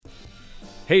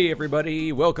Hey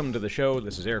everybody, welcome to the show.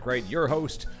 This is Eric Wright, your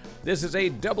host. This is a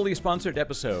doubly sponsored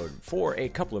episode for a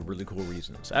couple of really cool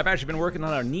reasons. I've actually been working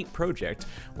on a neat project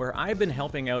where I've been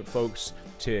helping out folks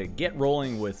to get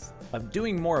rolling with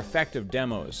doing more effective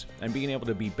demos and being able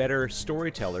to be better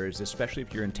storytellers, especially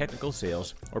if you're in technical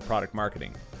sales or product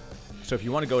marketing. So if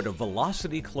you want to go to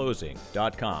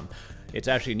velocityclosing.com, it's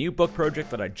actually a new book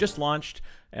project that I just launched,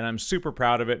 and I'm super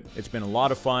proud of it. It's been a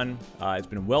lot of fun. It's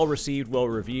been well received, well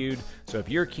reviewed. So if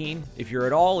you're keen, if you're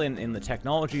at all in the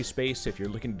technology space, if you're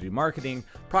looking to do marketing,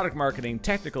 product marketing,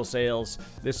 technical sales,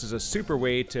 this is a super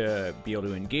way to be able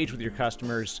to engage with your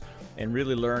customers and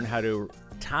really learn how to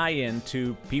tie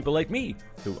into people like me,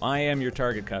 who I am your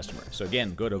target customer. So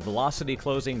again, go to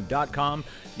velocityclosing.com.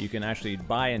 You can actually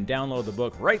buy and download the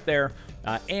book right there.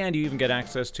 And you even get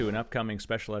access to an upcoming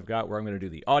special I've got where I'm going to do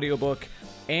the audiobook.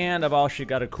 And I've also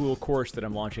got a cool course that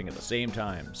I'm launching at the same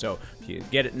time. So if you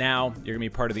get it now, you're going to be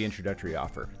part of the introductory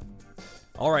offer.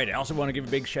 All right, I also want to give a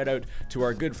big shout out to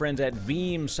our good friends at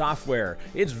Veeam Software.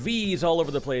 It's V's all over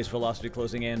the place, Velocity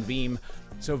Closing and Veeam.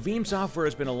 So Veeam Software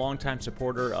has been a longtime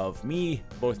supporter of me,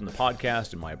 both in the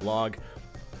podcast and my blog.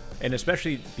 And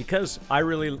especially because I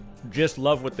really just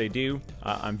love what they do.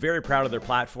 I'm very proud of their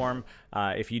platform.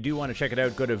 If you do want to check it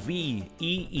out, go to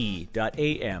vee.am/Disco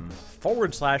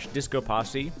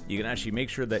Posse. You can actually make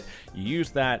sure that you use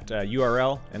that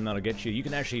URL and that'll get you. You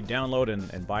can actually download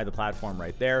and buy the platform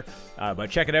right there.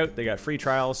 But check it out. They got free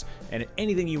trials and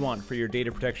anything you want for your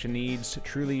data protection needs.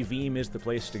 Truly, Veeam is the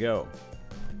place to go.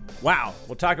 Wow,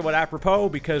 we'll talk about apropos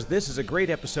because this is a great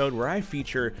episode where I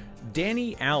feature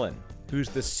Danny Allen, who's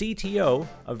the CTO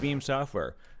of Veeam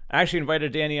Software. I actually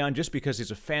invited Danny on just because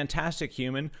he's a fantastic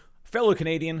human, fellow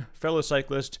Canadian, fellow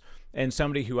cyclist, and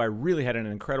somebody who I really had an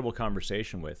incredible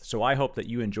conversation with. So I hope that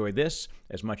you enjoy this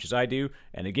as much as I do.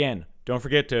 And again, don't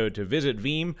forget to visit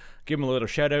Veeam, give them a little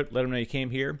shout out, let them know you came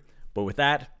here. But with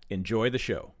that, enjoy the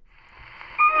show.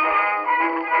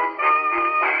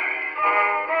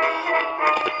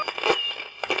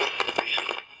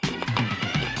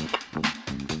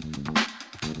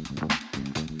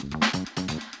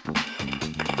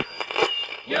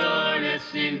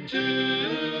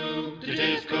 To the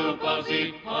Disco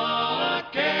Posse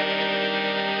Podcast.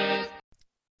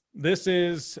 This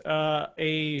is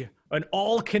an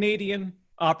all-Canadian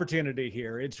opportunity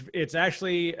here. It's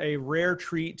actually a rare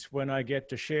treat when I get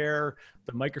to share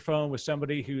the microphone with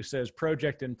somebody who says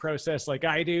project and process like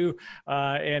I do,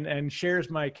 and shares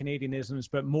my Canadianisms.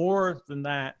 But more than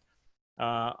that,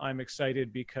 I'm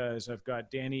excited because I've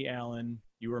got Danny Allen.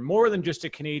 You are more than just a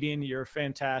Canadian. You're a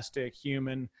fantastic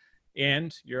human.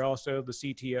 And you're also the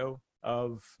CTO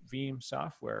of Veeam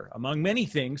Software, among many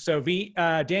things. So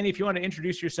Danny, if you want to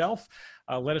introduce yourself,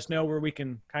 let us know where we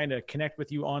can kind of connect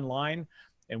with you online.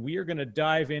 And we are going to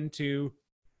dive into,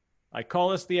 I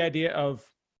call this the idea of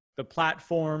the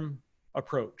platform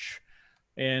approach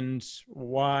and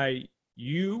why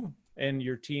you and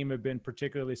your team have been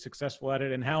particularly successful at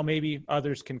it and how maybe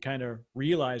others can kind of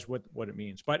realize what it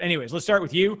means. But anyways, let's start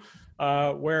with you.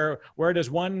 Where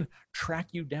does one track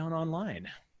you down online?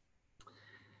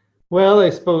 Well, I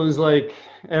suppose like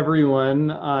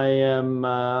everyone, I am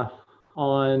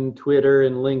on Twitter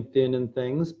and LinkedIn and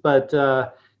things, but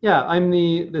yeah, I'm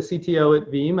the CTO at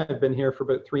Veeam. I've been here for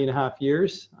about 3.5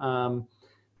 years.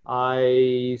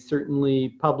 I certainly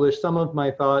publish some of my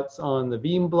thoughts on the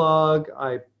Veeam blog.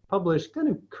 I publish kind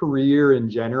of career and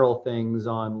general things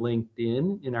on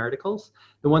LinkedIn in articles.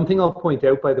 The one thing I'll point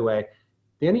out, by the way,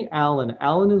 Danny Allen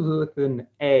is with an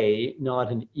A,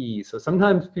 not an E. So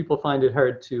sometimes people find it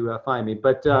hard to find me.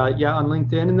 But yeah, on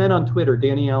LinkedIn and then on Twitter,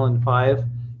 Danny Allen 5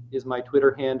 is my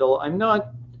Twitter handle. I'm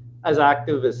not as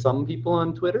active as some people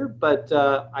on Twitter, but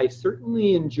I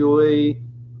certainly enjoy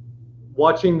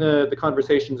watching the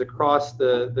conversations across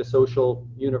the social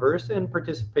universe and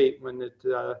participate when it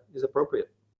is appropriate.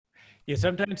 Yeah,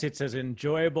 sometimes it's as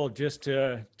enjoyable just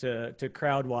to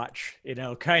crowd watch,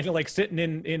 kind of like sitting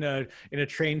in a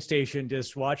train station,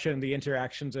 just watching the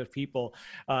interactions of people.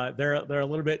 They're a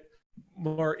little bit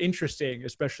more interesting,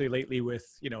 especially lately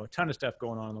with, a ton of stuff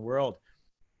going on in the world.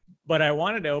 But I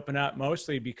wanted to open up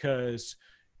mostly because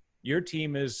your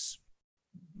team is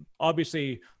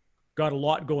obviously got a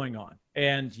lot going on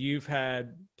and you've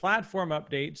had platform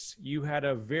updates. You had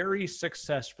a very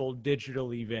successful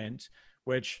digital event,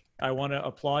 which I want to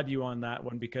applaud you on that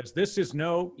one because this is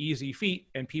no easy feat.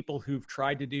 And people who've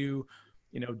tried to do,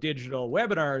 digital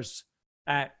webinars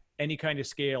at any kind of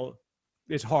scale,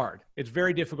 it's hard. It's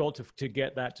very difficult to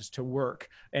get that just to work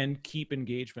and keep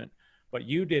engagement. But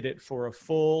you did it for a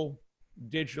full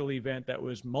digital event that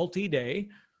was multi-day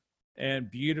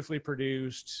and beautifully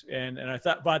produced. And I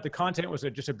thought, but the content was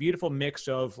just a beautiful mix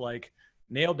of like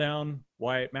nail down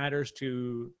why it matters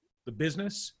to the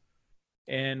business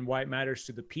and why it matters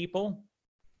to the people.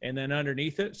 And then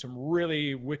underneath it, some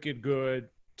really wicked good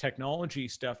technology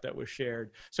stuff that was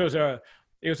shared. So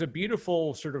it was a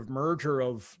beautiful sort of merger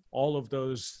of all of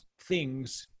those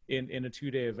things in a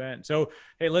 2-day event. So,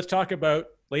 hey, let's talk about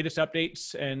latest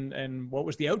updates and what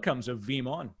was the outcomes of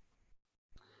VeeamON.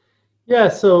 Yeah,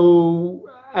 so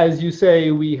as you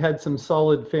say, we had some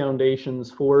solid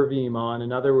foundations for VeeamON.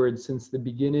 In other words, since the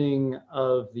beginning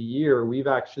of the year, we've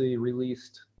actually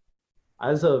released,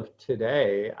 as of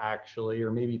today, actually,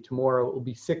 or maybe tomorrow, it will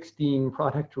be 16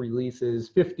 product releases,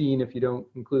 15 if you don't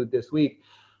include this week.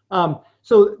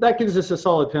 So that gives us a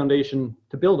solid foundation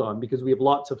to build on because we have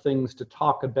lots of things to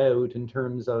talk about in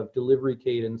terms of delivery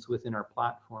cadence within our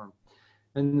platform.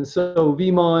 And so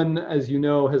VeeamON, as you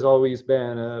know, has always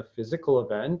been a physical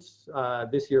event.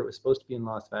 This year it was supposed to be in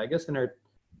Las Vegas, and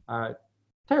our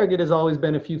target has always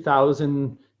been a few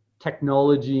thousand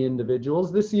technology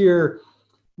individuals. This year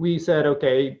we said,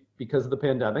 okay, because of the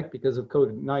pandemic, because of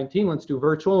COVID-19, let's do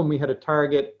virtual, and we had a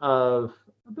target of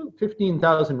about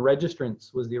 15,000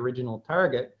 registrants was the original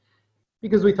target,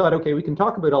 because we thought, okay, we can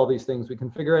talk about all these things. We can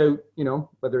figure out,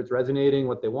 whether it's resonating,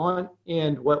 what they want.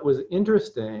 And what was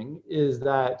interesting is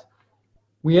that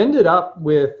we ended up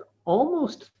with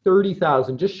almost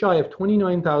 30,000, just shy of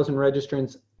 29,000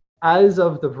 registrants as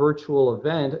of the virtual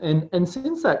event. And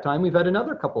since that time, we've had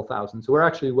another couple thousand. So we're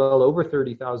actually well over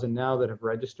 30,000 now that have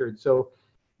registered. So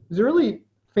it was a really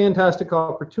fantastic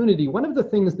opportunity. One of the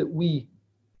things that we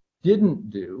didn't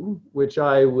do, which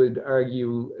I would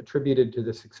argue attributed to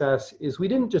the success, is we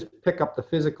didn't just pick up the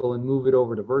physical and move it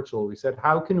over to virtual. We said,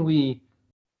 how can we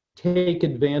take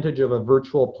advantage of a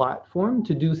virtual platform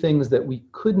to do things that we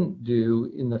couldn't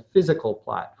do in the physical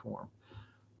platform?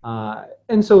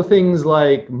 And so things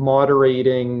like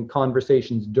moderating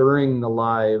conversations during the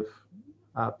live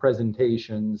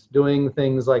presentations, doing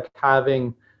things like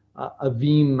having a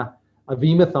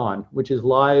Veeamathon, which is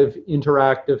live,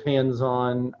 interactive,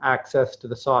 hands-on access to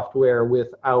the software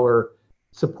with our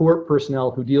support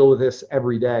personnel who deal with this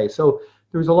every day. So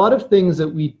there's a lot of things that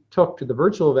we took to the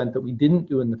virtual event that we didn't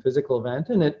do in the physical event,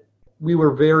 and we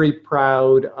were very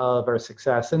proud of our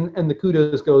success. And the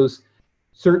kudos goes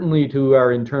certainly to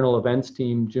our internal events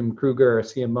team, Jim Kruger, our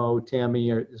CMO,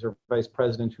 Tammy is our vice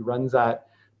president who runs that,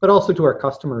 but also to our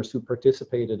customers who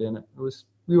participated in it.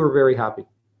 We were very happy.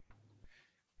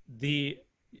 The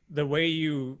way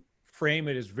you frame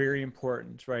it is very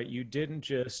important, right? You didn't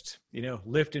just,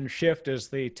 lift and shift, as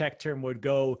the tech term would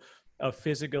go, a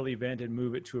physical event and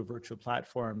move it to a virtual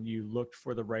platform. You looked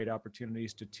for the right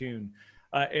opportunities to tune.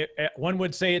 One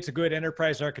would say it's a good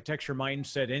enterprise architecture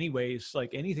mindset anyways. Like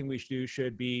anything we should do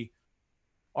should be,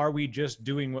 are we just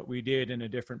doing what we did in a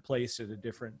different place at a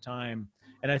different time?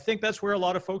 And I think that's where a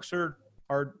lot of folks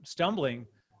are stumbling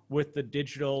with the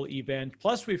digital event.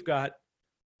 Plus we've got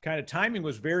kind of timing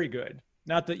was very good.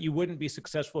 Not that you wouldn't be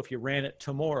successful if you ran it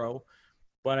tomorrow,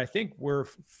 but I think we're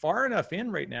far enough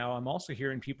in right now. I'm also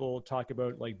hearing people talk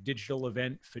about like digital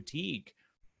event fatigue,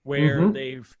 where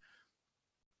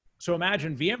so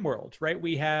imagine VMworld, right?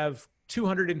 We have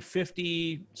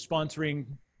 250 sponsoring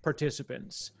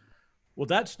participants. Well,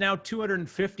 that's now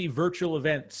 250 virtual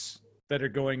events that are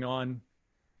going on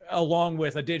along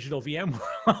with a digital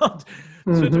VMworld.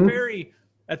 So it's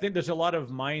I think there's a lot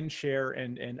of mind share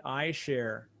and eye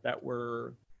share that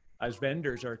we're, as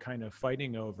vendors, are kind of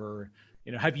fighting over.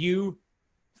 Have you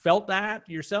felt that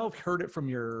yourself, heard it from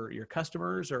your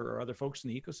customers or other folks in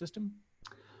the ecosystem?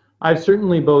 I've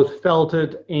certainly both felt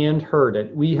it and heard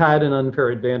it. We had an unfair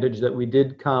advantage that we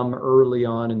did come early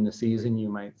on in the season, you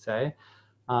might say.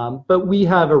 But we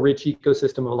have a rich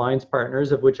ecosystem of alliance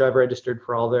partners, of which I've registered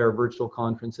for all their virtual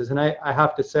conferences. And I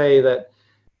have to say that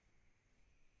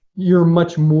you're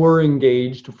much more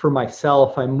engaged. For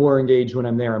myself, I'm more engaged when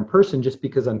I'm there in person, just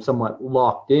because I'm somewhat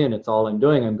locked in. It's all I'm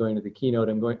doing. I'm going to the keynote.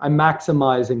 I'm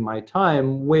maximizing my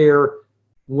time, where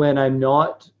when I'm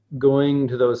not going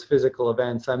to those physical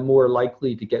events, I'm more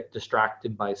likely to get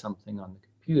distracted by something on the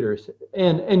computers.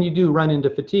 And you do run into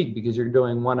fatigue because you're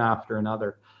doing one after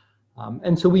another.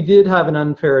 And so we did have an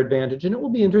unfair advantage, and it will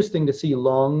be interesting to see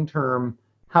long-term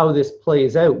how this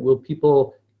plays out. Will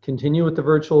people continue with the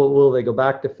virtual? Will they go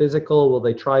back to physical? Will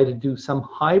they try to do some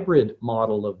hybrid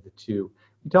model of the two?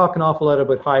 We talk an awful lot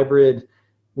about hybrid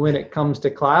when it comes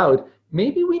to cloud.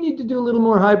 Maybe we need to do a little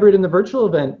more hybrid in the virtual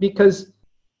event, because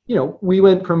we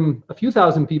went from a few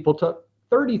thousand people to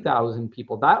 30,000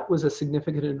 people. That was a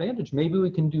significant advantage. Maybe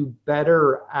we can do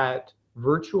better at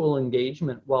virtual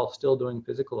engagement while still doing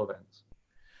physical events.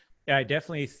 Yeah, I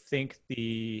definitely think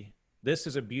this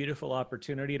is a beautiful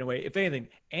opportunity in a way. If anything,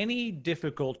 any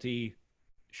difficulty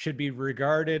should be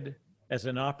regarded as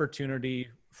an opportunity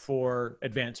for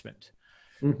advancement.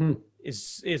 Mm-hmm.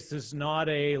 Is this not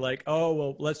a like, oh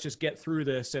well, let's just get through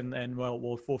this and well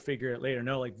we'll figure it later?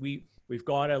 No, like we've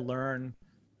got to learn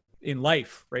in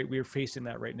life, right? We're facing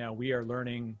that right now. We are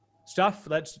learning stuff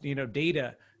that's,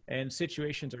 data, and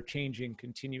situations are changing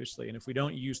continuously. And if we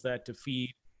don't use that to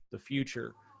feed the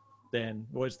future, then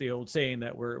what's the old saying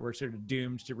that we're sort of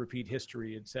doomed to repeat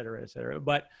history, et cetera, et cetera.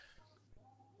 But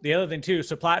the other thing too,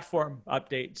 so platform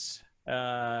updates.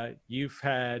 You've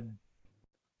had,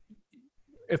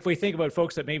 if we think about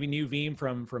folks that maybe knew Veeam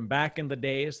from back in the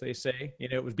days, they say,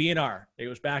 it was BNR, it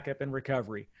was backup and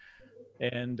recovery.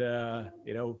 And,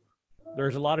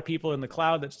 there's a lot of people in the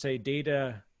cloud that say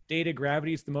data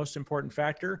gravity is the most important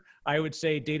factor. I would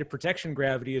say data protection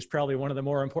gravity is probably one of the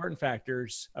more important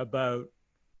factors about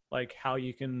like how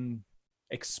you can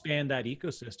expand that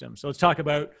ecosystem. So let's talk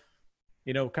about,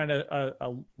 kind of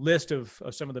a list of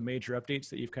some of the major updates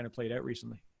that you've kind of played out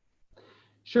recently.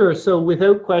 Sure. So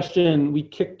without question, we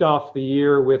kicked off the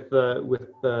year with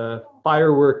the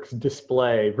fireworks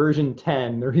display, version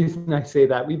 10. The reason I say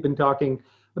that, we've been talking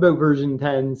about version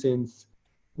 10 since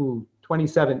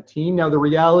 2017. Now, the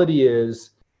reality is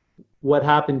what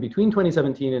happened between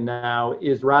 2017 and now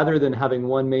is, rather than having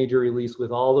one major release with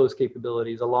all those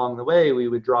capabilities along the way, we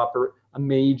would drop a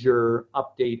major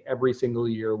update every single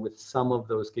year with some of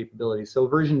those capabilities. So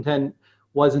version 10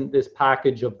 wasn't this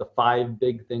package of the 5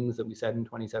 big things that we said in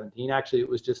 2017. Actually, it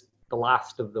was just the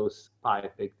last of those 5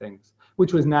 big things,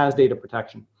 which was NAS data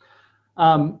protection.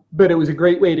 But it was a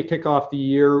great way to kick off the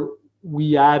year.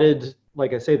 We added,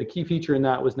 like I say, the key feature in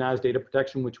that was NAS data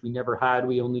protection, which we never had.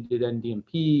 We only did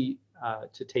NDMP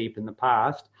to tape in the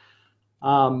past.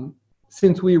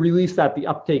 Since we released that, the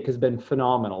uptake has been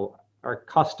phenomenal. Our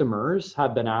customers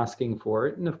have been asking for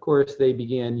it, and of course, they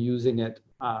began using it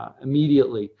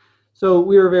immediately. So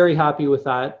we were very happy with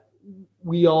that.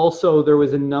 There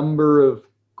was a number of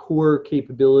core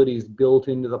capabilities built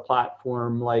into the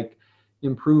platform, like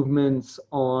improvements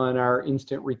on our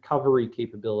instant recovery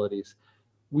capabilities.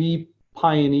 We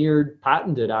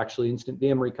patented actually instant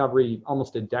VM recovery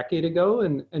almost a decade ago,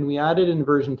 and we added in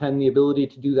version 10 the ability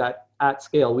to do that at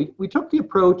scale. We took the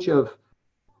approach of,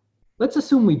 let's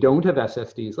assume we don't have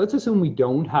SSDs, let's assume we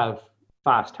don't have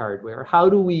fast hardware. How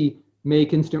do we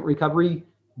make instant recovery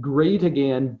great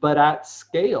again, but at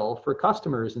scale for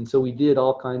customers? And so we did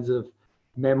all kinds of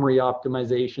memory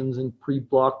optimizations and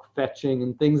pre-block fetching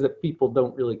and things that people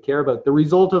don't really care about. The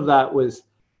result of that was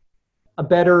a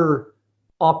better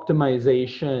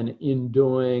optimization in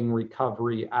doing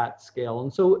recovery at scale.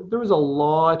 And so there was a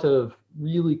lot of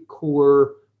really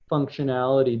core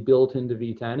functionality built into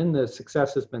V10, and the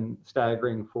success has been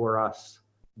staggering for us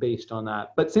based on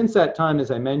that. But since that time,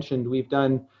 as I mentioned, we've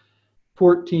done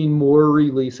 14 more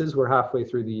releases. We're halfway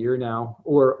through the year now,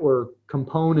 or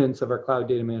components of our cloud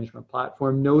data management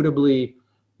platform, notably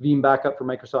Veeam Backup for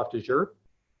Microsoft Azure,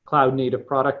 cloud native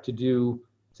product to do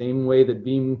same way that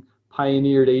Veeam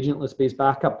pioneered agentless-based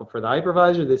backup for the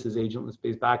hypervisor. This is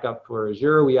agentless-based backup for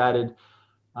Azure. We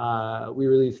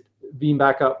released Veeam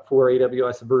Backup for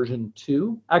AWS version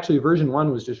 2. Actually, version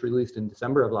 1 was just released in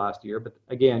December of last year, but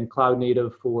again, cloud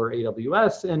native for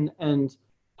AWS and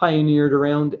pioneered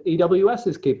around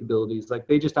AWS's capabilities. Like,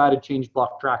 they just added change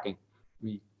block tracking.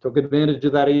 We took advantage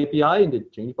of that API and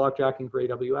did change block tracking for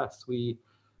AWS. We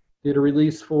did a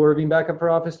release for Veeam Backup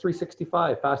for Office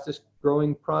 365, fastest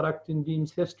growing product in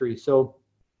Veeam's history. So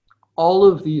all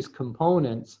of these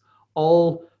components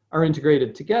all are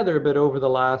integrated together, but over the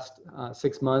last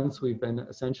 6 months, we've been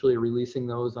essentially releasing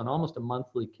those on almost a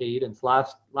monthly cadence.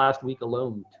 Last week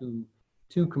alone,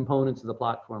 two components of the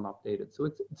platform updated. So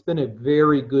it's been a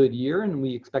very good year, and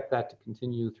we expect that to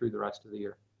continue through the rest of the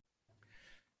year.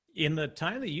 In the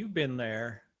time that you've been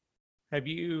there,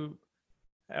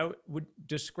 would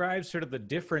describe sort of the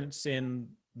difference in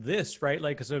this, right?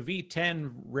 Like, as a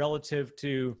V10 relative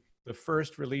to the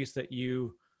first release that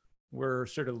you were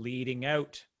sort of leading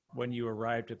out when you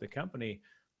arrived at the company,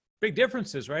 big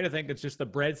differences, right? I think it's just the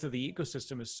breadth of the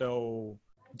ecosystem is so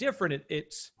different.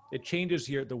 It changes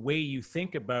the way you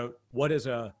think about what does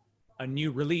a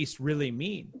new release really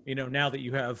mean, now that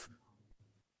you have,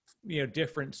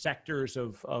 different sectors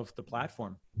of the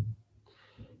platform.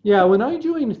 Yeah, when I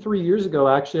joined 3 years ago,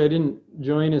 actually, I didn't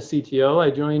join as CTO. I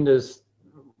joined as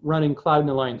running cloud and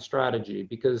alliance strategy,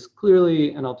 because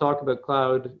clearly, and I'll talk about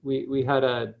cloud, we had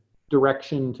a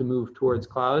direction to move towards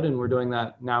cloud, and we're doing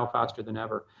that now faster than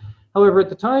ever. However, at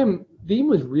the time, Veeam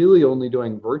was really only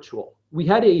doing virtual. We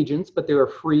had agents, but they were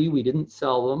free. We didn't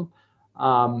sell them.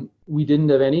 We didn't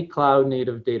have any cloud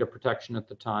native data protection at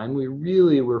the time. We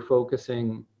really were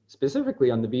focusing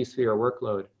specifically on the vSphere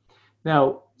workload.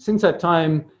 Now, since that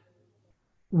time,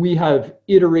 we have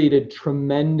iterated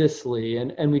tremendously,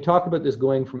 and we talk about this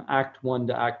going from Act 1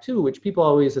 to Act 2, which people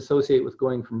always associate with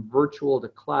going from virtual to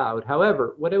cloud.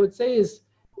 However, what I would say is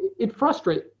it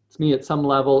frustrates me at some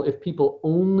level if people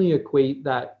only equate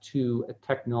that to a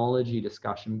technology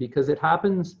discussion, because it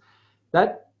happens,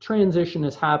 that transition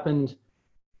has happened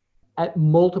at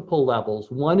multiple levels.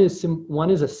 One is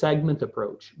a segment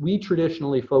approach. We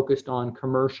traditionally focused on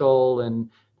commercial and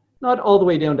not all the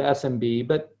way down to SMB,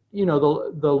 but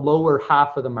the lower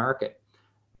half of the market.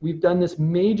 We've done this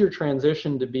major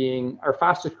transition to being, our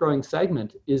fastest growing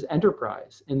segment is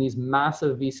enterprise, and these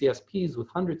massive VCSPs with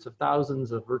hundreds of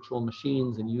thousands of virtual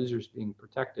machines and users being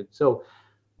protected. So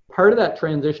part of that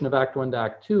transition of Act 1 to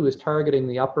Act 2 is targeting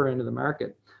the upper end of the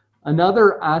market.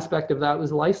 Another aspect of that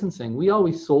was licensing. We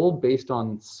always sold based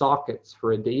on sockets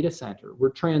for a data center.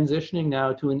 We're transitioning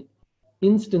now to an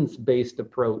instance-based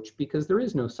approach because there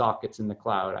is no sockets in the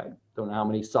cloud. I don't know how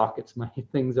many sockets my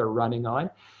things are running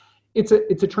on. It's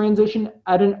a transition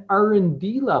at an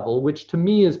R&D level, which to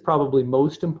me is probably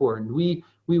most important. We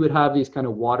would have these kind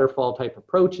of waterfall type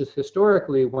approaches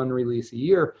historically, one release a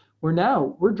year, where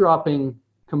now we're dropping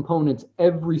components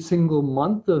every single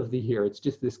month of the year. It's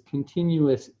just this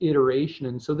continuous iteration.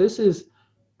 And so this is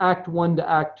Act 1 to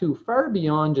Act 2, far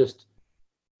beyond just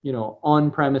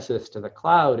on premises to the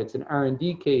cloud. It's an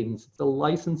R&D cadence, it's a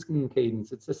licensing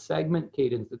cadence, it's a segment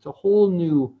cadence, it's a whole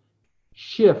new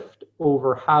shift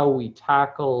over how we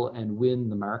tackle and win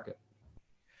the market.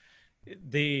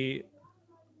 The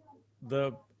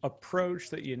approach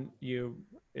that you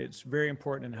it's very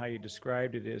important in how you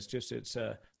described it is just it's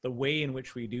the way in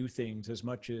which we do things as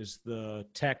much as the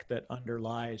tech that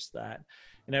underlies that.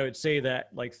 And I would say that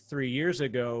like 3 years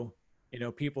ago,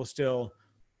 people still,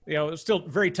 it was still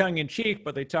very tongue in cheek,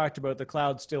 but they talked about the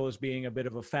cloud still as being a bit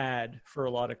of a fad for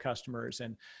a lot of customers,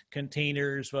 and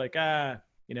containers like,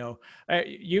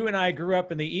 you and I grew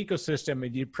up in the ecosystem,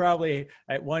 and you probably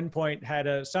at one point had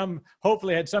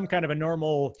hopefully had some kind of a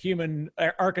normal human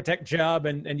architect job,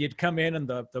 and you'd come in and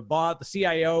the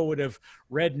CIO would have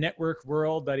read Network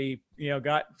World that he,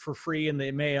 got for free in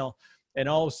the mail. And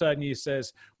all of a sudden he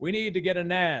says, we need to get a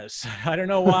NAS. I don't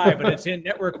know why, but it's in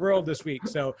Network World this week.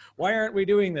 So why aren't we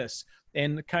doing this?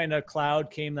 And kind of cloud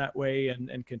came that way,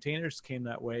 and containers came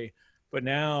that way. But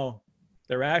now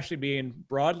they're actually being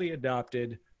broadly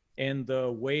adopted, and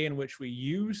the way in which we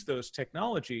use those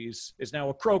technologies is now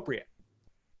appropriate.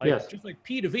 Yes. Just like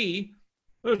P2V,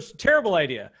 it was a terrible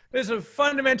idea. There's a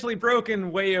fundamentally broken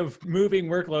way of moving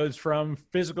workloads from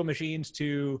physical machines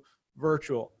to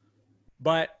virtual.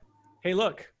 But hey,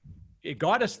 look, it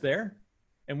got us there,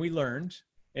 and we learned.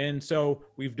 And so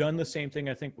we've done the same thing,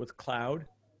 I think, with cloud,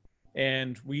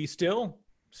 and we still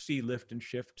see lift and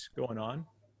shift going on,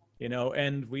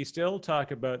 and we still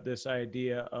talk about this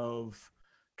idea of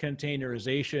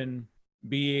containerization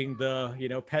being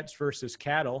the, pets versus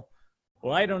cattle.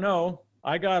 Well, I don't know.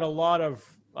 I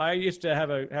used to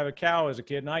have a cow as a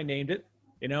kid, and I named it,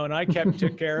 and I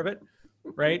took care of it.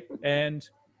 Right. And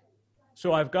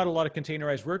so I've got a lot of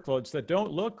containerized workloads that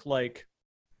don't look like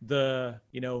the,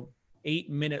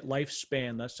 8-minute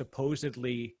lifespan that's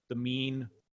supposedly the mean,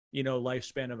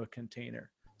 lifespan of a container.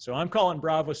 So I'm calling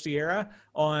Bravo Sierra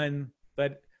on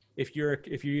that. If you're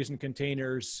using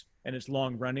containers and it's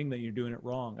long running, then you're doing it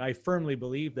wrong. I firmly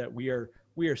believe that we are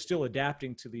still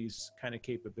adapting to these kind of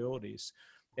capabilities.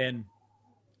 And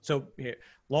so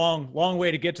long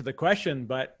way to get to the question,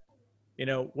 but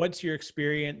what's your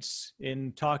experience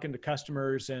in talking to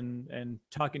customers and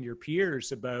talking to your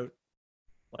peers about,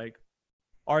 like,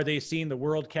 are they seeing the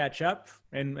world catch up,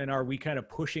 and are we kind of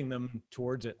pushing them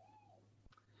towards it?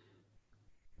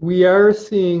 We are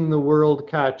seeing the world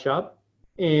catch up,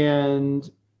 and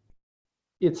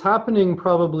it's happening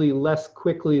probably less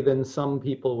quickly than some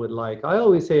people would like. I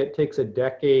always say it takes a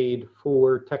decade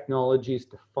for technologies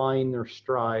to find their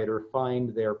stride or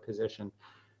find their position.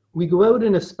 We go out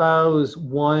and espouse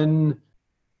one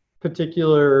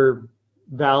particular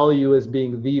value as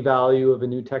being the value of a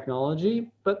new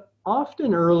technology, but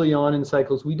often early on in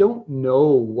cycles, we don't know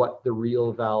what the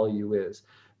real value is.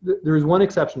 There's one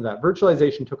exception to that.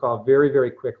 Virtualization took off very,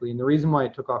 very quickly. And the reason why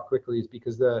it took off quickly is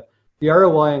because the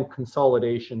ROI on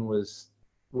consolidation was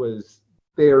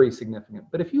very significant.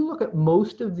 But if you look at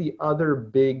most of the other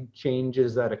big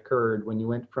changes that occurred when you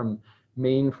went from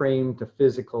mainframe to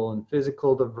physical, and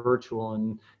physical to virtual,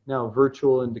 and now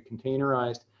virtual into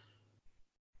containerized,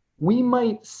 we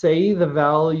might say the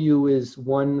value is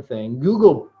one thing.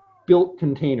 Google built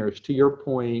containers, to your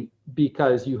point,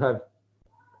 because you have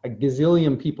a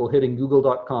gazillion people hitting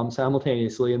google.com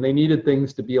simultaneously, and they needed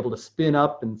things to be able to spin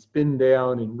up and spin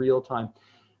down in real time.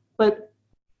 But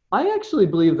I actually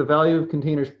believe the value of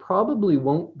containers probably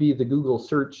won't be the Google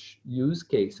search use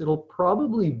case. It'll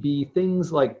probably be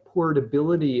things like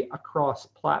portability across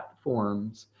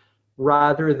platforms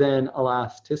rather than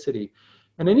elasticity.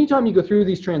 And anytime you go through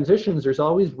these transitions, there's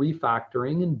always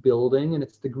refactoring and building, and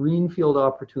it's the greenfield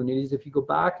opportunities. If you go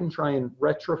back and try and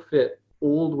retrofit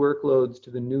old workloads to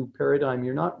the new paradigm,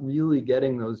 you're not really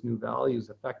getting those new values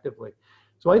effectively.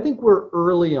 So I think we're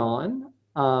early on,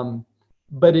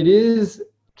 but it is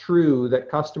true that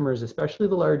customers, especially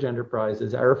the large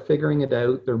enterprises, are figuring it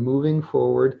out. They're moving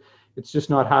forward. It's just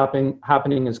not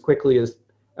happening as quickly as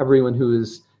everyone who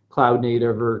is cloud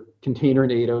native or container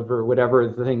native or whatever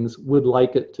the things would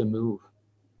like it to move.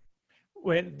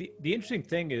 When the interesting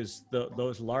thing is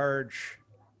those large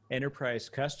enterprise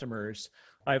customers,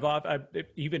 I've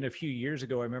even a few years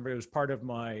ago, I remember it was part of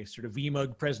my sort of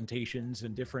VMUG presentations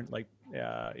and different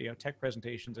tech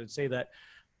presentations. I'd say that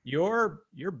your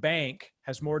bank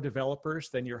has more developers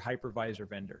than your hypervisor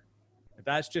vendor.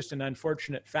 That's just an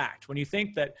unfortunate fact. When you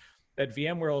think that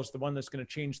VMworld is the one that's going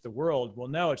to change the world, well,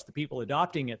 no, it's the people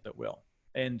adopting it that will.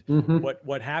 And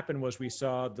what happened was we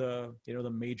saw the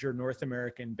major North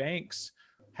American banks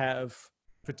have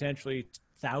potentially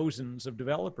thousands of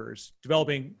developers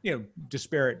developing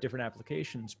disparate different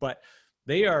applications, but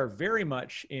they are very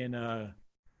much in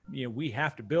we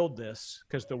have to build this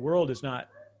because the world is not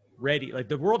ready. Like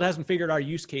the world hasn't figured our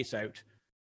use case out,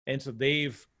 and so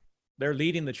they're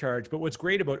leading the charge. But what's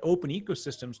great about open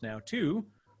ecosystems now too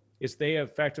is they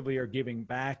effectively are giving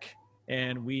back,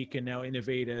 and we can now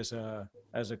innovate as a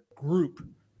group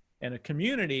and a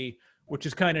community, which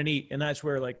is kind of neat. And that's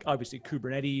where, like, obviously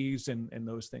Kubernetes and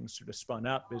those things sort of spun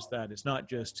up, is that it's not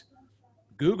just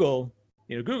Google.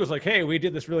 Google's like, hey, we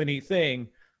did this really neat thing,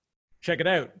 check it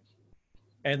out.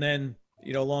 And then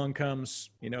along comes,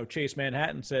 Chase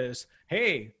Manhattan says,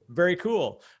 hey, very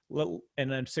cool.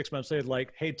 And then 6 months later,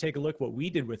 like, hey, take a look what we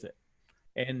did with it.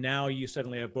 And now you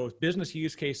suddenly have both business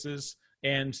use cases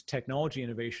and technology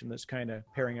innovation that's kind of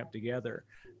pairing up together.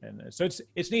 And so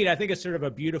it's neat. I think it's sort of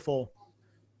a beautiful,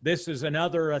 this is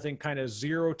another, I think, kind of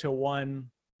 0 to 1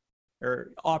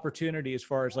 or opportunity as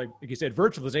far as, like you said,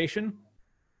 virtualization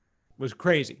was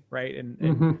crazy, right?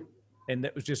 And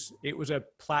that was just, it was a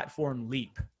platform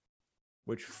leap,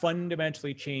 which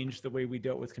fundamentally changed the way we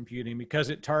dealt with computing because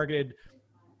it targeted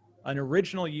an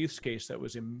original use case that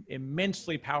was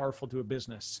immensely powerful to a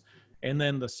business. And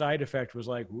then the side effect was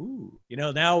like, ooh,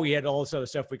 now we had all this other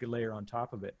stuff we could layer on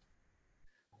top of it.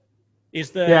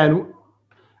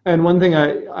 And one thing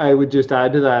I would just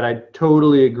add to that, I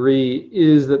totally agree,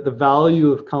 is that the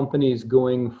value of companies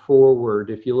going forward,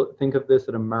 if you think of this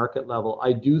at a market level,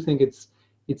 I do think it's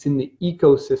in the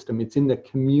ecosystem, it's in the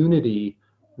community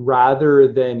rather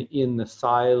than in the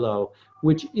silo,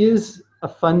 which is a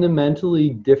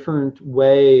fundamentally different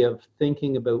way of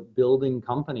thinking about building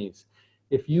companies.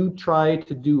 If you try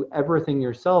to do everything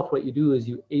yourself, what you do is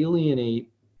you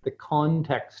alienate the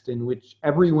context in which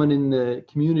everyone in the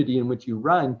community in which you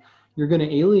run, you're going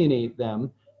to alienate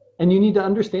them. And you need to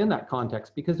understand that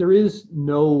context because there is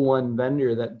no one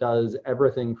vendor that does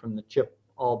everything from the chip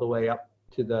all the way up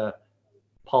to the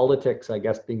politics, I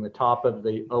guess, being the top of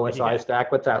the OSI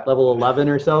stack. What's that, level 11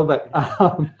 or so? But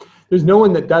there's no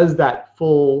one that does that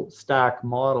full stack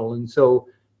model. And so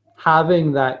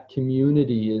having that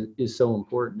community is so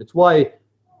important. It's why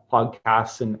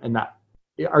podcasts and that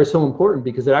are so important,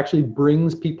 because it actually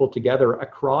brings people together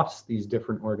across these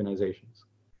different organizations.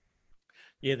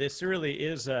 Yeah, this really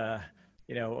is in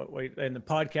the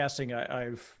podcasting,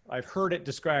 I've heard it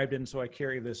described, and so I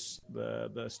carry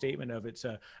the statement of it's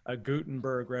a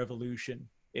Gutenberg revolution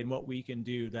in what we can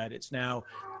do, that it's now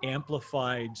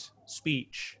amplified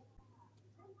speech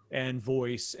and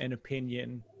voice and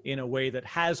opinion in a way that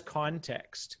has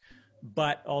context,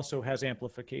 but also has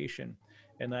amplification.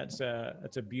 And that's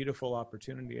a beautiful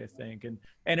opportunity, I think. And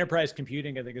enterprise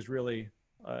computing, I think, is really,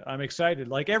 I'm excited.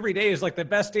 Like every day is like the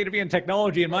best day to be in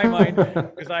technology in my mind,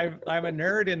 because I'm a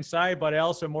nerd inside, but I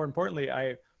also, more importantly,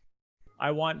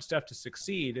 I want stuff to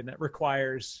succeed, and it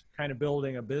requires kind of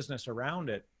building a business around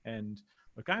it. And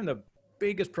look, I'm the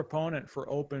biggest proponent for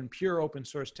pure open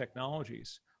source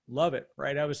technologies. Love it,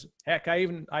 right? I was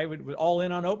all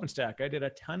in on OpenStack. I did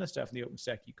a ton of stuff in the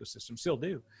OpenStack ecosystem, still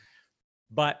do.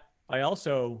 But I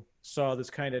also saw this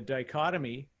kind of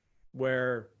dichotomy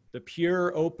where the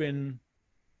pure open,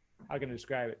 how can I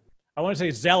describe it? I want to say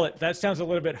zealot. That sounds a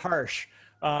little bit harsh,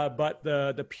 but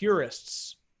the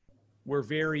purists were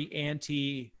very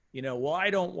anti, well, I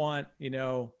don't want,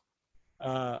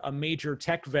 a major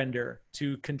tech vendor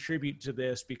to contribute to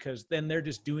this, because then they're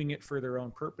just doing it for their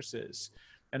own purposes.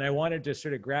 And I wanted to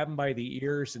sort of grab them by the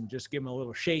ears and just give them a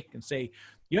little shake and say,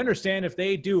 you understand, if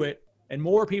they do it and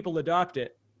more people adopt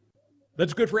it,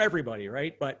 that's good for everybody,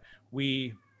 right? But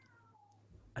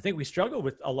I think we struggle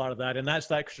with a lot of that, and that's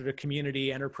that sort of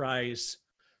community enterprise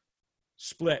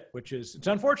split, which is, it's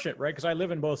unfortunate, right? Because I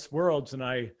live in both worlds, and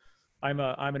I'm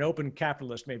an open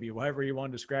capitalist, maybe, however you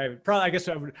want to describe it. Probably, I guess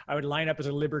I would line up as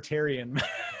a libertarian,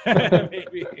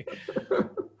 maybe.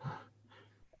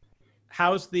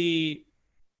 How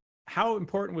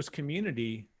important was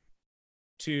community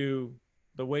to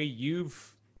the way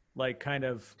you've like kind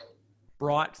of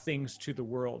brought things to the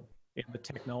world in the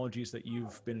technologies that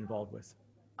you've been involved with?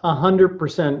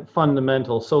 100%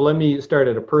 fundamental. So let me start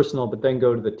at a personal, but then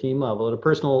go to the team level. At a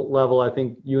personal level, I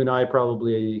think you and I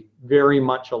probably very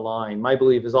much align. My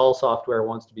belief is all software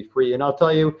wants to be free. And I'll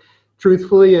tell you,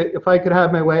 truthfully, if I could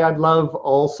have my way, I'd love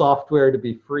all software to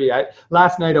be free.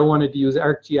 Last night I wanted to use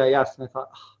ArcGIS, and I thought,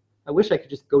 oh, I wish I could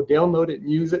just go download it and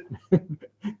use it and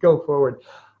go forward.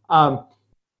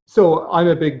 So I'm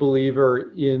a big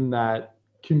believer in that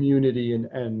community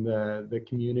and the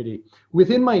community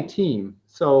within my team.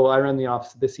 So I run the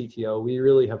office of the CTO. We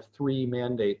really have three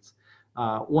mandates.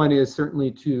 One is certainly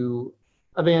to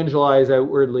evangelize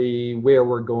outwardly where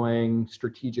we're going,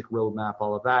 strategic roadmap,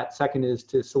 all of that. Second is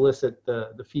to solicit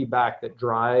the feedback that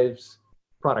drives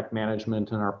product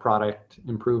management and our product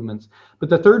improvements. But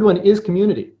the third one is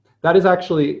community. That is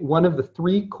actually one of the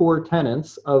three core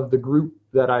tenets of the group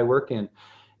that I work in.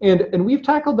 And we've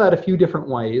tackled that a few different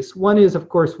ways. One is, of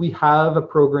course, we have a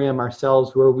program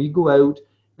ourselves where we go out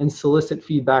and solicit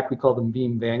feedback. We call them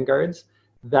Veeam Vanguards,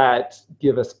 that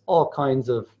give us all kinds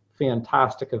of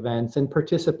fantastic events and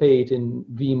participate in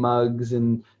VMUGs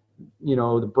and, you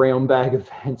know, the brown bag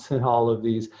events and all of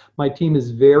these. My team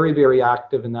is very, very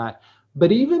active in that.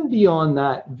 But even beyond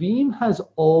that, Veeam has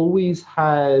always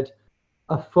had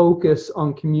a focus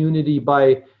on community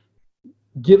by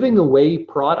giving away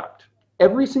product.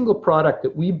 Every single product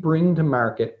that we bring to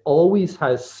market always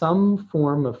has some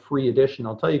form of free edition.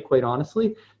 I'll tell you quite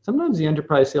honestly, sometimes the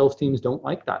enterprise sales teams don't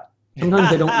like that.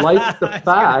 Sometimes they don't like the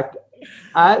fact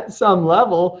at some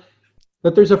level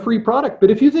that there's a free product. But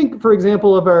if you think, for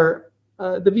example, of our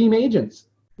the Veeam agents,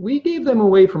 we gave them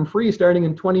away from free starting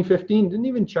in 2015, didn't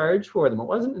even charge for them. It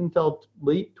wasn't until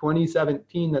late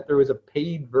 2017 that there was a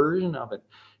paid version of it.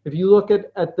 If you look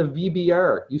at the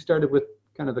VBR, you started with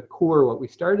kind of the core, what we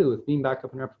started with, Veeam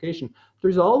Backup and Replication.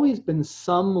 There's always been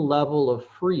some level of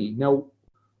free. Now,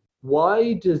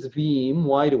 why does Veeam,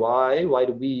 why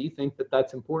do we think that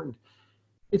that's important?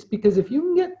 It's because if you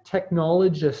can get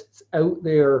technologists out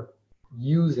there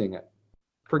using it,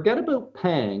 forget about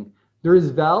paying, there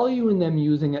is value in them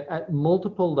using it at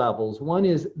multiple levels. One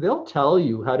is they'll tell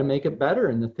you how to make it better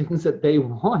and the things that they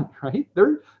want, right?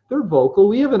 They're vocal.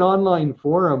 We have an online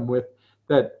forum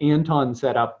that Anton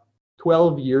set up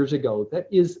 12 years ago that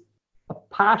is a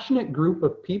passionate group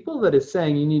of people that is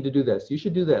saying, you need to do this, you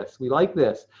should do this, we like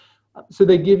this. So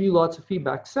they give you lots of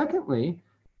feedback. Secondly,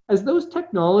 as those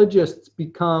technologists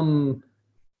become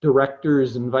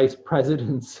directors and vice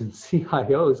presidents and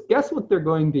CIOs, guess what they're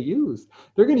going to use?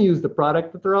 They're going to use the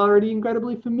product that they're already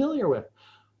incredibly familiar with.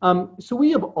 So we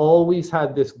have always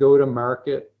had this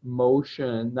go-to-market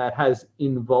motion that has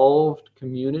involved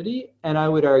community, and I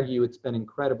would argue it's been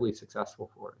incredibly successful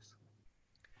for us.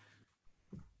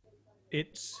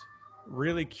 It's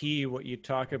really key what you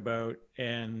talk about,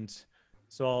 and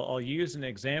so I'll use an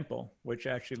example, which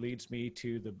actually leads me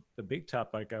to the big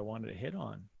topic I wanted to hit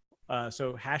on.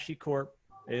 So HashiCorp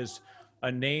is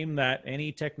a name that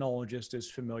any technologist is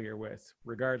familiar with,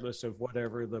 regardless of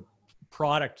whatever the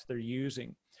product they're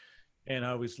using. And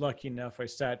I was lucky enough, I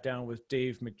sat down with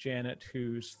Dave McJanet,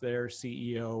 who's their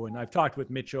CEO, and I've talked with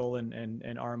Mitchell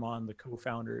and Armand, the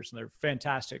co-founders, and they're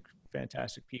fantastic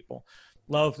people.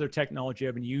 Love their technology.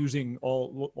 I've been using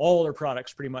all their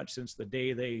products pretty much since the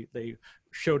day they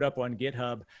showed up on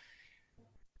GitHub.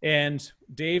 And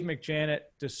Dave McJanet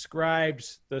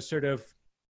describes the sort of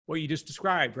what you just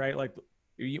described, right? Like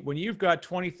when you've got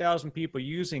 20,000 people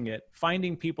using it,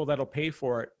 finding people that'll pay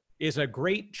for it is a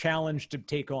great challenge to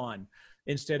take on,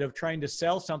 instead of trying to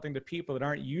sell something to people that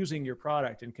aren't using your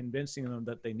product and convincing them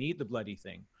that they need the bloody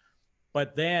thing.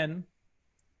 But then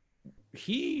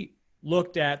he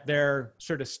looked at their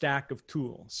sort of stack of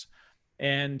tools.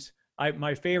 And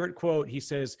my favorite quote, he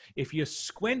says, if you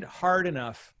squint hard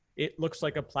enough, it looks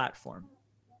like a platform.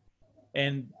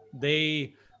 And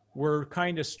they were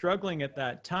kind of struggling at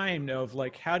that time of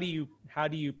like, how do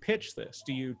you pitch this?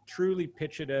 Do you truly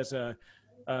pitch it as a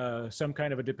some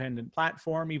kind of a dependent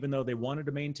platform, even though they wanted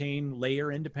to maintain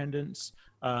layer independence?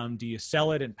 Do you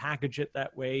sell it and package it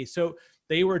that way? So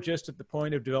they were just at the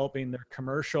point of developing their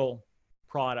commercial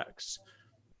products.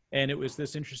 And it was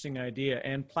this interesting idea.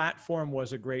 And platform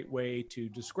was a great way to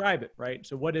describe it, right?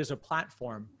 So what is a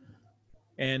platform?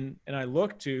 And I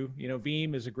look to,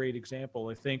 Veeam is a great example,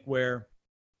 I think, where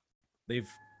they've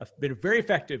been very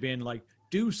effective in like,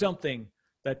 do something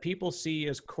that people see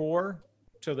as core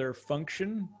to their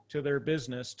function, to their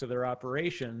business, to their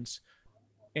operations,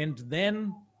 and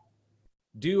then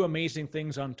do amazing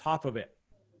things on top of it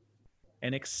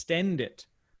and extend it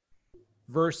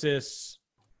versus,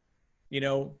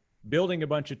 building a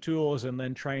bunch of tools and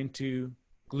then trying to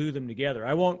glue them together.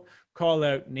 I won't call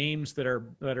out names that are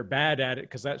bad at it,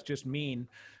 because that's just mean,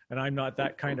 and I'm not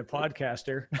that kind of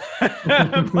podcaster.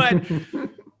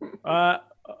 But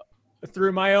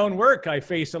through my own work, I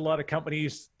face a lot of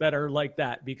companies that are like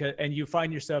that, and you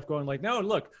find yourself going like, no,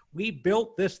 look, we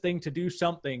built this thing to do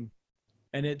something,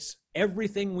 and it's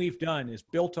everything we've done is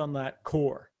built on that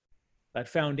core, that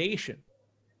foundation.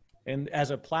 And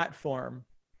as a platform,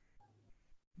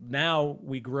 now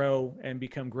we grow and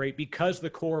become great because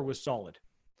the core was solid.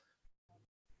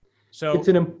 So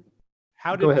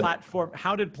how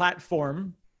did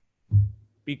platform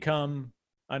become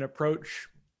an approach?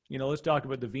 Let's talk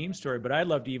about the Veeam story, but I'd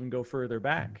love to even go further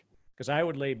back, because I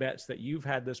would lay bets that you've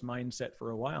had this mindset for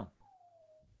a while.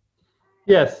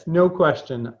 Yes, no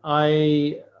question.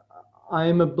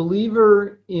 I'm a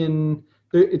believer in,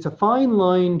 it's a fine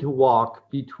line to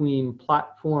walk between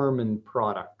platform and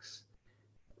products.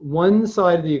 One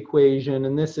side of the equation,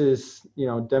 and this is,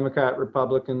 Democrat,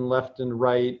 Republican, left and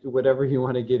right, whatever you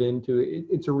want to get into,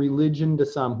 it's a religion to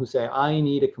some who say, I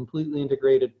need a completely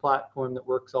integrated platform that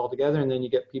works all together. And then you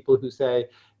get people who say,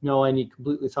 no, I need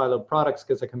completely siloed products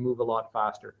because I can move a lot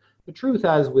faster. The truth,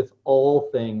 as with all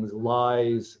things,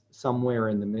 lies somewhere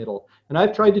in the middle. And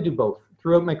I've tried to do both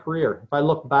throughout my career. If I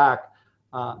look back,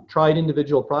 tried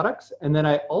individual products, and then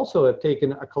I also have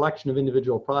taken a collection of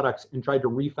individual products and tried to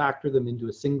refactor them into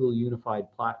a single unified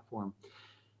platform.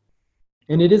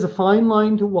 And it is a fine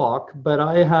line to walk, but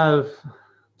I have,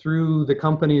 through the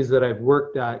companies that I've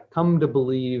worked at, come to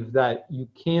believe that you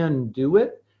can do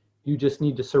it. You just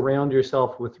need to surround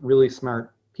yourself with really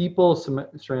smart people,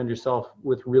 surround yourself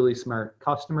with really smart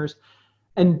customers,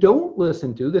 and don't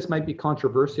listen to, this might be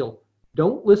controversial,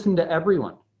 don't listen to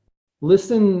everyone.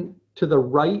 Listen to the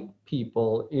right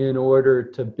people in order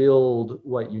to build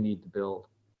what you need to build.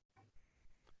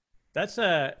 It's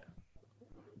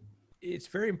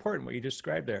very important what you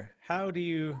described there. How do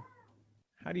you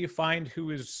find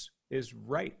who is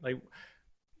right? Like,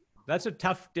 that's a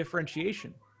tough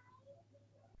differentiation.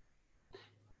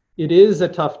 It is a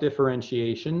tough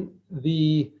differentiation.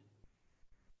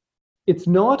 It's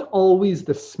not always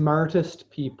the smartest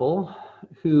people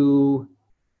who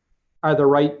are the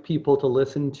right people to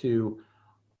listen to.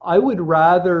 I would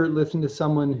rather listen to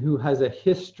someone who has a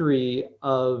history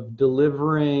of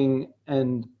delivering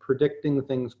and predicting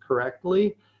things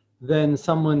correctly than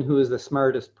someone who is the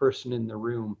smartest person in the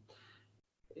room.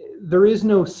 There is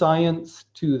no science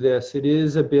to this. It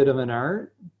is a bit of an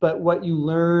art, but what you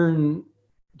learn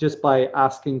just by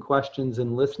asking questions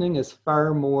and listening is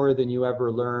far more than you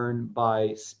ever learn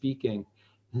by speaking.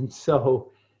 And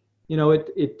so,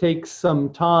 it takes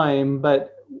some time,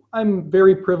 but I'm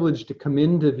very privileged to come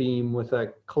into Veeam with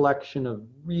a collection of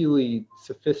really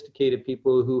sophisticated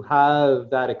people who have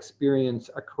that experience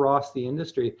across the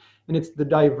industry. And it's the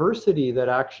diversity that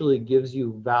actually gives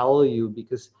you value,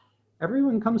 because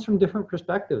everyone comes from different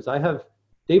perspectives. I have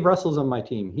Dave Russell's on my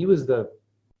team. He was the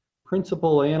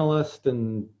principal analyst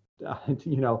and,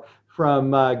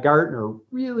 from Gartner,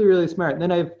 really, really smart. And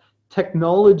then I have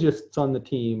technologists on the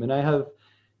team, and I have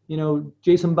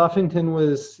Jason Buffington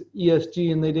was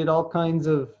ESG, and they did all kinds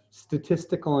of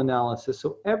statistical analysis.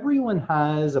 So everyone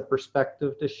has a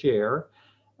perspective to share.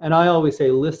 And I always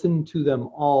say, listen to them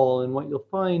all. And what you'll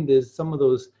find is some of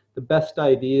the best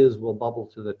ideas will bubble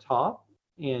to the top,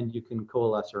 and you can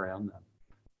coalesce around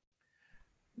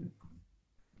them.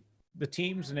 The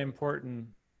team's an important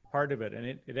part of it, and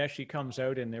it actually comes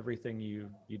out in everything you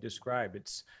describe.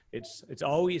 It's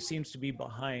always seems to be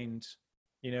behind,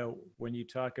 when you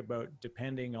talk about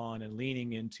depending on and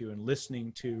leaning into and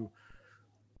listening to,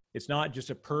 it's not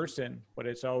just a person, but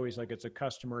it's always like it's a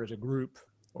customer as a group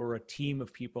or a team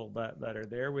of people that are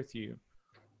there with you.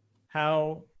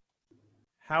 How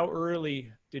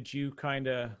early did you kind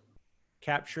of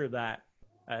capture that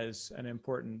as an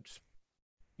important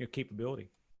capability?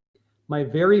 My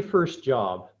very first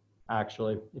job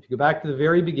actually. If you go back to the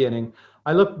very beginning,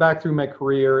 I looked back through my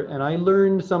career and I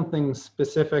learned something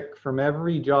specific from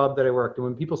every job that I worked. And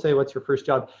when people say, what's your first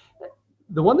job?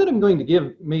 The one that I'm going to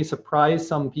give may surprise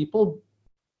some people,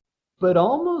 but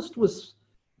almost was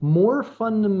more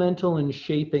fundamental in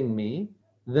shaping me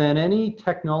than any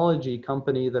technology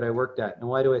company that I worked at. And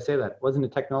why do I say that? It wasn't a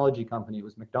technology company, it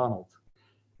was McDonald's.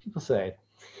 People say,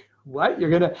 what? You're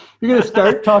gonna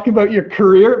start talking about your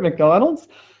career at McDonald's?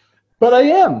 But I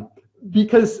am,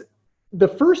 because the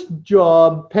first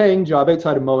job, paying job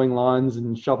outside of mowing lawns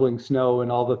and shoveling snow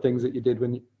and all the things that you did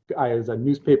when I was a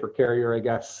newspaper carrier, I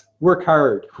guess, work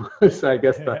hard was, I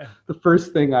guess, the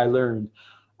first thing I learned.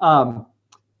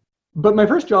 But my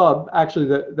first job, actually,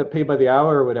 that paid by the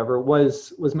hour or whatever,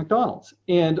 was McDonald's.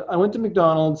 And I went to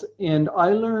McDonald's and I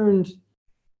learned,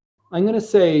 I'm going to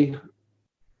say,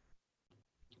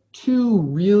 two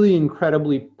really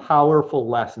incredibly powerful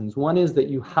lessons. One is that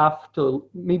you have to,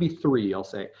 maybe three, I'll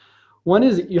say. One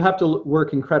is you have to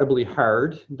work incredibly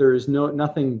hard. There is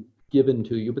nothing given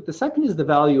to you. But the second is the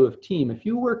value of team. If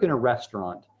you work in a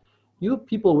restaurant, you have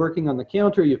people working on the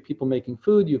counter, you have people making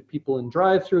food, you have people in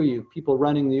drive-through, you have people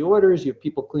running the orders, you have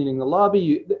people cleaning the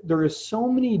lobby. There are so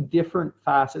many different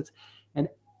facets, and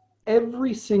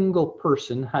every single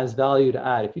person has value to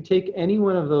add. If you take any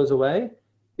one of those away,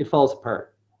 it falls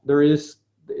apart.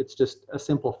 It's just a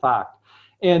simple fact.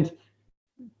 And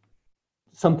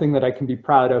something that I can be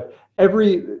proud of.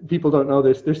 People don't know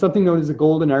this, there's something known as a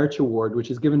Golden Arch Award, which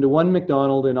is given to one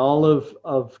McDonald in all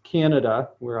of Canada,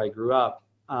 where I grew up,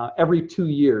 every 2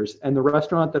 years. And the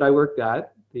restaurant that I worked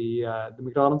at, the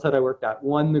McDonald's that I worked at,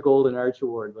 won the Golden Arch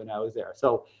Award when I was there.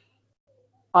 So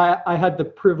I had the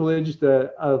privilege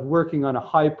of working on a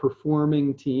high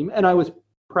performing team, and I was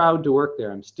proud to work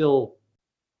there.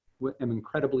 I'm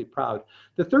incredibly proud.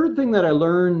 The third thing that I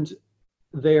learned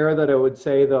there that I would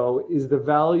say, though, is the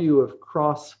value of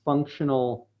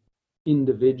cross-functional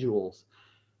individuals.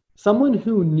 Someone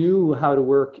who knew how to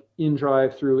work in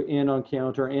drive-through and on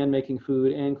counter and making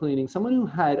food and cleaning, someone who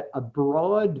had a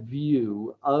broad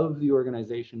view of the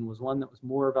organization was one that was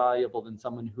more valuable than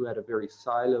someone who had a very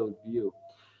siloed view.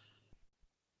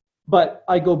 But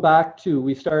I go back to,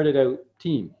 we started out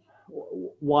team.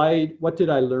 What did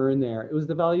I learn there? It was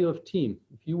the value of team.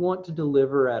 If you want to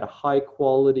deliver at a high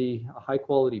quality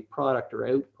product or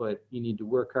output, you need to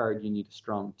work hard, you need a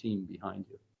strong team behind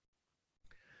you.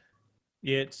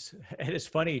 It's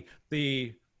funny,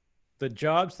 the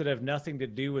jobs that have nothing to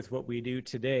do with what we do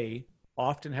today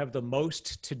often have the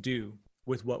most to do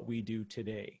with what we do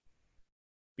today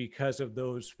because of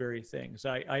those very things.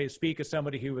 I speak as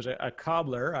somebody who was a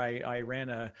cobbler. I ran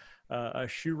a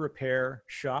shoe repair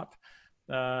shop,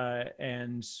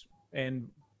 and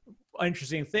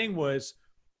interesting thing was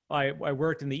I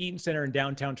worked in the Eaton Center in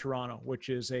downtown Toronto, which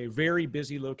is a very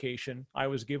busy location. I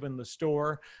was given the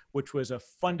store, which was a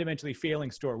fundamentally failing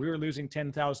store. We were losing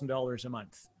 $10,000 a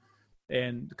month,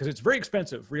 and because it's very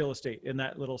expensive real estate in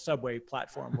that little subway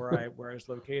platform where I was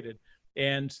located,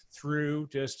 and through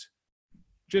just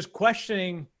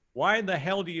questioning, why the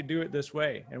hell do you do it this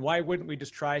way? And why wouldn't we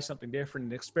just try something different,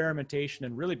 and experimentation,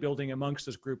 and really building amongst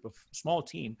this group of small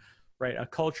team, right? A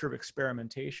culture of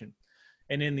experimentation.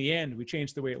 And in the end, we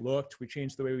changed the way it looked. We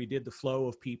changed the way we did the flow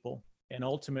of people. And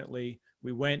ultimately,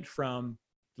 we went from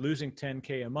losing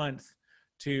 10K a month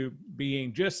to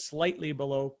being just slightly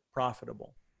below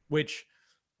profitable, which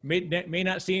may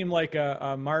not seem like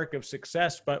a mark of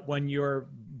success, but when you're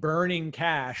burning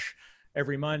cash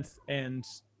every month and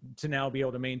to now be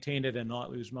able to maintain it and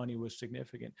not lose money was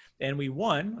significant. And we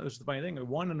won, this is the funny thing, we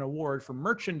won an award for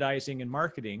merchandising and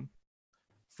marketing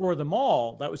for the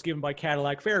mall that was given by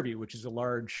Cadillac Fairview, which is a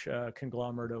large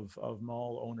conglomerate of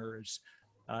mall owners.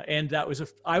 And that was,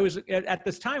 at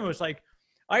this time, I was like,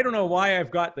 I don't know why I've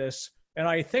got this. And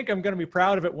I think I'm going to be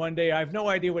proud of it one day. I have no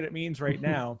idea what it means right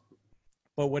now.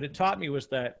 But what it taught me was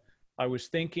that I was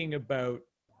thinking about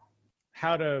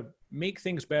how to make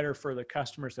things better for the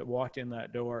customers that walked in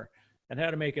that door, and how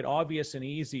to make it obvious and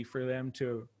easy for them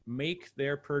to make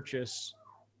their purchase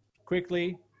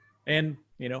quickly and,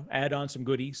 add on some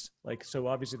goodies. So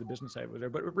obviously the business side was there,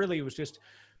 but really it was just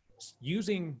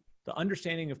using the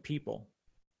understanding of people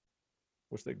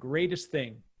was the greatest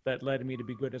thing that led me to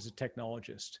be good as a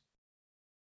technologist.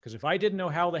 Because if I didn't know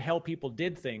how the hell people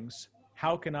did things,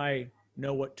 how can I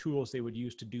know what tools they would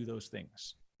use to do those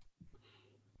things?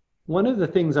 One of the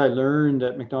things I learned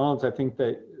at McDonald's, I think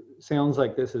that sounds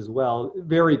like this as well,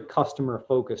 very customer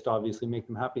focused, obviously, make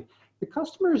them happy. The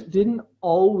customers didn't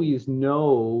always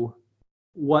know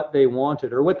what they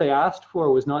wanted, or what they asked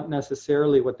for was not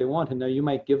necessarily what they wanted. Now, you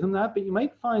might give them that, but you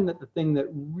might find that the thing that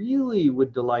really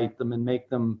would delight them and make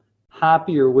them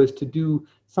happier was to do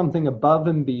something above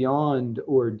and beyond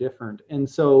or different. And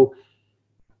so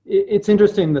it's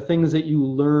interesting, the things that you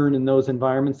learn in those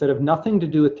environments that have nothing to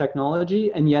do with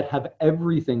technology and yet have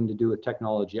everything to do with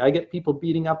technology. I get people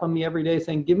beating up on me every day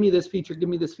saying, give me this feature, give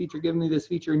me this feature, give me this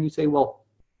feature. And you say, well,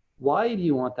 why do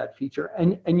you want that feature?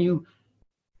 And you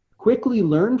quickly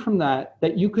learn from that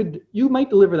you might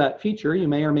deliver that feature, you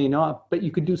may or may not, but you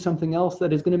could do something else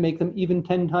that is going to make them even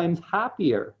 10 times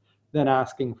happier than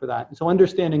asking for that. And so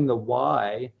understanding the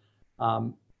why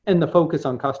and the focus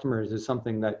on customers is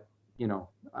something that,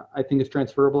 I think is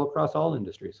transferable across all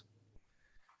industries.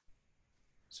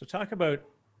 So talk about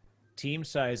team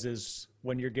sizes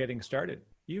when you're getting started.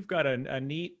 You've got a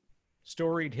neat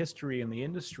storied history in the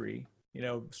industry,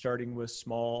 starting with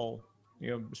small,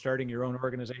 starting your own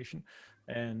organization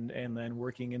and then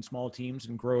working in small teams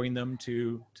and growing them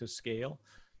to scale.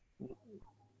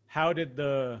 How did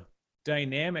the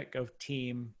dynamic of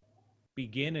team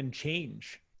begin and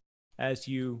change as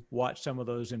you watch some of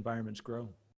those environments grow?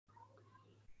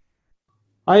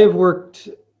 I have worked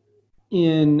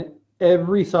in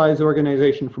every size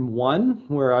organization from one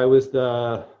where I was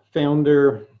the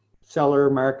founder, seller,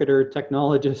 marketer,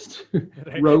 technologist,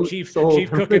 wrote, chief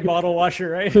cook and bottle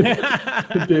washer, right?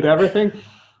 Did everything,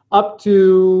 up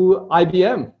to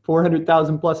IBM,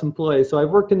 400,000 plus employees. So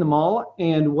I've worked in them all.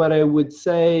 And what I would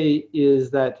say is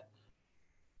that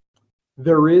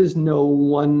there is no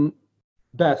one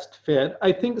best fit.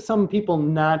 I think some people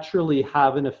naturally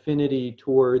have an affinity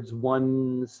towards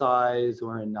one size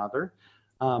or another.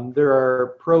 There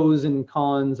are pros and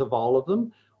cons of all of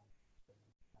them.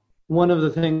 One of the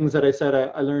things that I said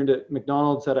I learned at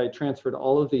McDonald's that I transferred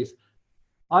all of these.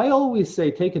 I always say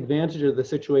take advantage of the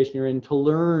situation you're in to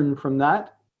learn from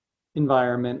that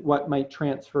environment what might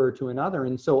transfer to another.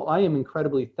 And so I am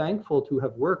incredibly thankful to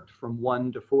have worked from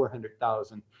 1 to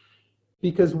 400,000.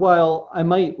 Because while I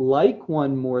might like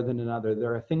one more than another,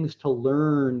 there are things to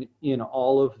learn in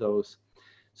all of those.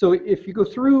 So if you go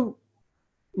through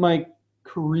my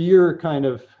career kind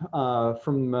of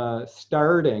from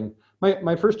starting,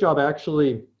 my first job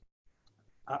actually,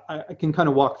 I can kind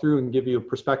of walk through and give you a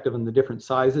perspective on the different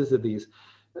sizes of these.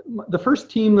 The first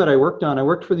team that I worked on, I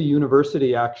worked for the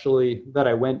university actually that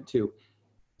I went to.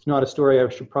 It's not a story I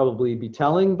should probably be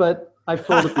telling, but I've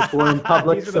told it before in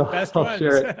public, so I'll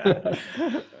share it.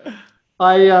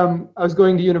 I was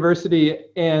going to university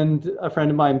and a friend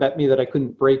of mine bet me that I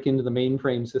couldn't break into the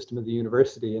mainframe system of the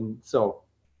university. And so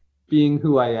being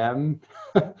who I am,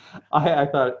 I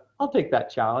thought I'll take that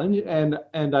challenge. And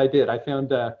I did. I found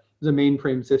the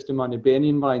mainframe system on a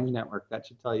Banyan Vines network. That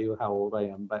should tell you how old I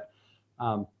am. But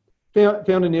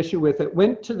found an issue with it,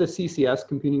 went to the CCS,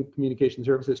 Communication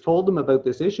Services, told them about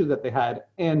this issue that they had.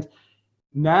 And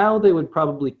now they would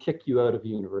probably kick you out of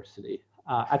university.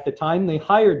 At the time, they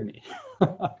hired me.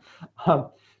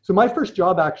 So my first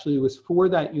job actually was for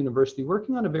that university,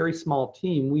 working on a very small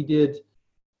team. We did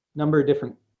a number of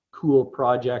different cool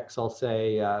projects, I'll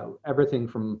say, everything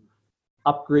from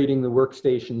upgrading the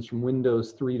workstations from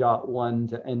Windows 3.1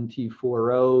 to NT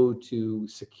 4.0, to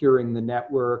securing the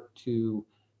network, to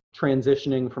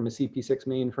transitioning from a CP6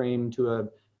 mainframe to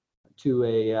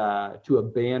a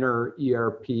banner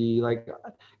ERP. Like,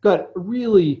 got a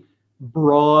really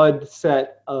broad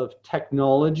set of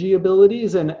technology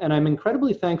abilities, and I'm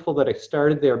incredibly thankful that I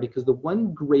started there, because the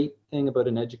one great thing about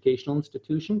an educational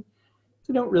institution is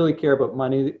they don't really care about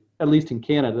money, at least in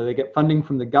Canada. They get funding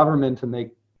from the government and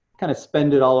they kind of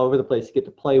spend it all over the place. You get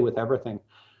to play with everything.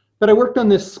 But I worked on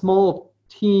this small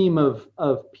team of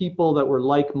people that were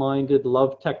like-minded,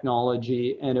 loved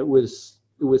technology, and it was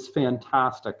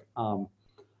fantastic.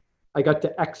 I got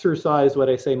to exercise what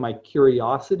I say, my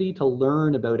curiosity to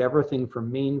learn about everything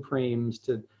from mainframes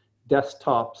to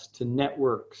desktops to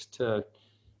networks to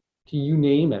you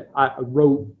name it. I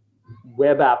wrote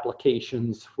web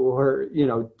applications for,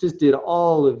 just did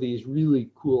all of these really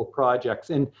cool projects.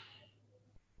 And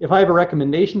if I have a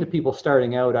recommendation to people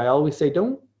starting out, I always say,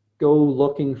 don't go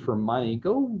looking for money.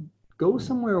 Go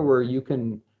somewhere where you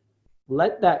can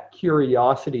let that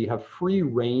curiosity have free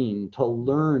rein to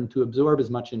learn, to absorb as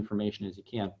much information as you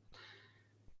can.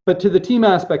 But to the team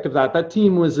aspect of that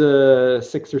team was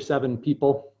 6 or 7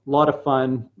 people, a lot of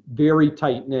fun, very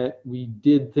tight knit. We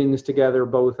did things together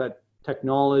both at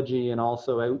technology and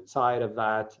also outside of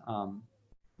that.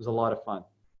 It was a lot of fun.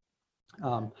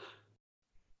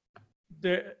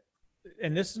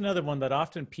 And this is another one that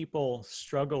often people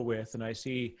struggle with, and I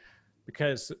see,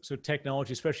 because so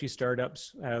technology, especially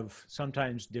startups, have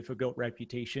sometimes difficult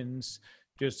reputations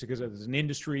just because as an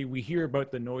industry, we hear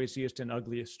about the noisiest and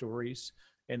ugliest stories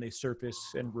and they surface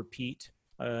and repeat.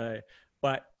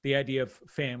 But the idea of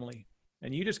family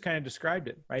And you just kind of described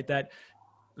it, right? That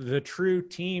the true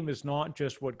team is not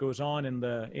just what goes on in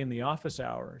the office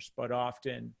hours, but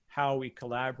often how we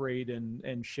collaborate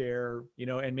and share,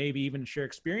 and maybe even share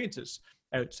experiences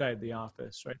outside the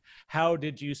office, right? How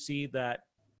did you see that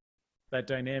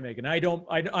dynamic? And I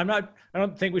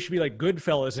don't think we should be like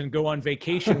Goodfellas and go on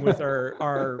vacation with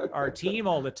our team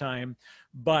all the time,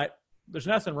 but there's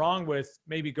nothing wrong with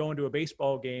maybe going to a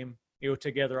baseball game,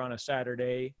 together on a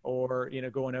Saturday, or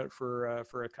going out for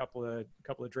a couple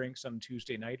of drinks on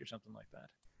Tuesday night or something like that.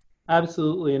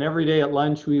 Absolutely. And every day at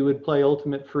lunch we would play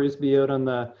ultimate frisbee out on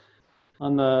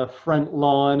the front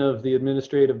lawn of the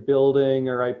administrative building,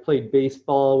 or I played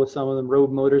baseball with some of them,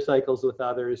 rode motorcycles with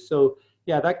others. So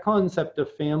yeah, that concept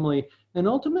of family, and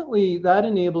ultimately that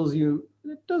enables you,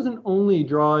 it doesn't only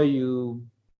draw you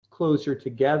closer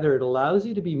together, it allows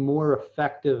you to be more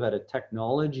effective at a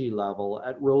technology level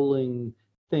at rolling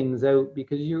things out,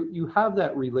 because you have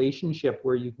that relationship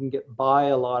where you can get by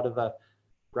a lot of the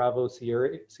Bravo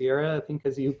Sierra, I think,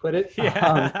 as you put it,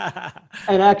 yeah.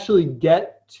 And actually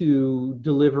get to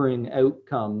delivering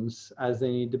outcomes as they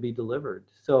need to be delivered.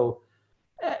 So,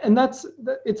 and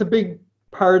it's a big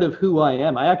part of who I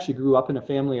am. I actually grew up in a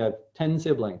family of 10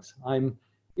 siblings.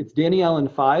 It's Danny Allen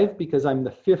 5 because I'm the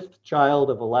 5th child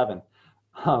of 11.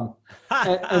 Look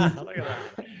at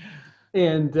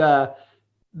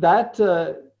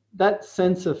that. That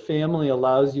sense of family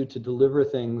allows you to deliver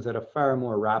things at a far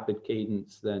more rapid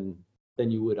cadence than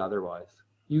you would otherwise.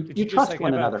 You trust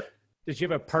one another. Did you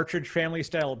have a Partridge Family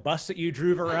style bus that you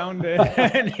drove around?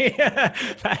 That's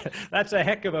a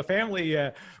heck of a family.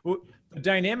 The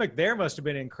dynamic there must have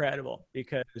been incredible,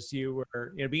 because you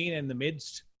were being in the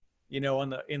midst, in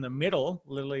the middle,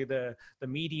 literally the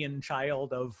median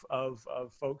child of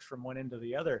folks from one end to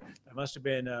the other. That must have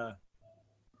been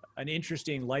an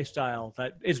interesting lifestyle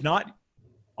that is not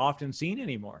often seen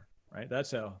anymore, right?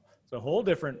 It's a whole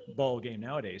different ball game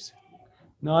nowadays.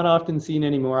 Not often seen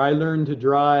anymore. I learned to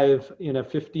drive in a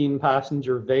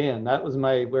 15-passenger van. That was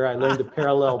where I learned to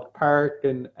parallel park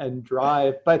and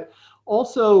drive. But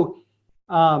also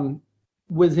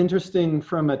was interesting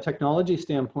from a technology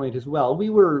standpoint as well. We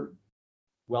were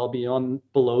well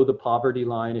below the poverty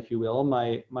line, if you will.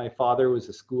 My father was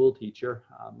a school teacher.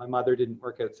 My mother didn't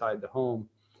work outside the home.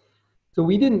 So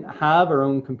we didn't have our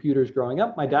own computers growing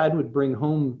up. My dad would bring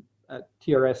home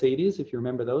TRS 80s, if you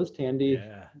remember those, Tandy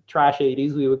trash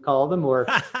 80s, we would call them, or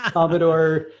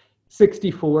Commodore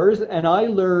 64s. And I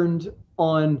learned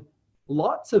on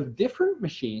lots of different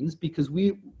machines because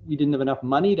we didn't have enough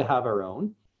money to have our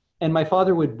own. And my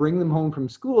father would bring them home from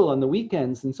school on the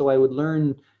weekends. And so I would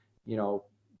learn,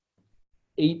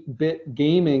 8-bit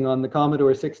gaming on the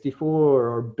Commodore 64,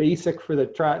 or BASIC for the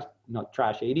trash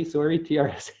 80, sorry,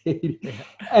 TRS 80. Yeah.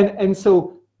 And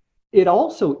so it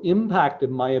also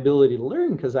impacted my ability to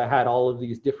learn, because I had all of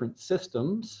these different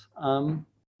systems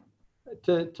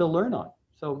to learn on.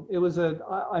 So it was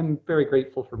I'm very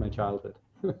grateful for my childhood.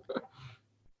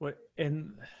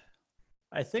 And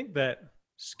I think that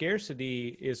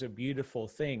scarcity is a beautiful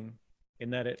thing in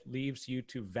that it leaves you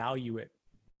to value it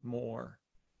more,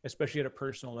 especially at a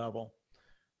personal level.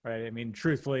 Right. I mean,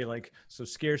 truthfully, so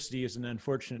scarcity is an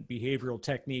unfortunate behavioral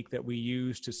technique that we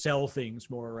use to sell things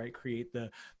more, right? Create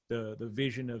the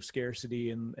vision of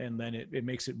scarcity, and then it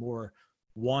makes it more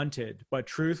wanted. But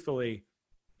truthfully,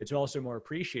 it's also more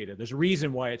appreciated. There's a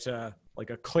reason why it's a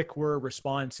click word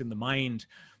response in the mind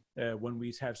when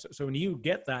we have. So when you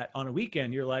get that on a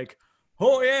weekend, you're like,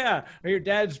 oh yeah, your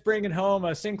dad's bringing home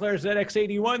a Sinclair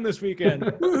ZX81 this weekend.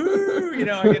 Woohoo!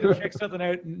 I get to check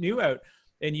something new out.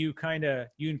 And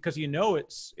because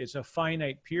it's a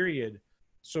finite period.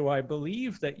 So I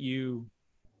believe that you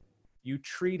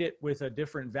treat it with a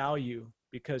different value,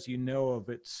 because of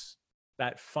it's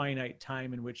that finite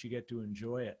time in which you get to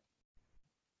enjoy it.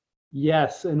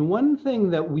 Yes. And one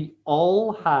thing that we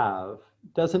all have,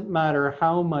 doesn't matter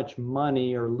how much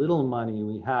money or little money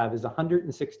we have, is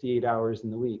 168 hours in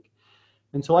the week.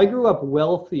 And so I grew up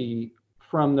wealthy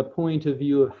from the point of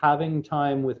view of having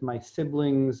time with my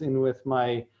siblings and with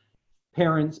my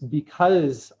parents,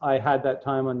 because I had that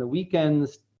time on the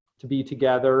weekends to be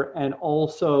together. And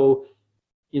also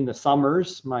in the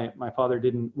summers, my father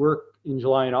didn't work in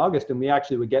July and August, and we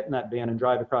actually would get in that van and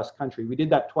drive across the country. We did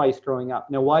that twice growing up.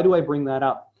 Now, why do I bring that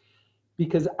up?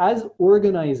 Because as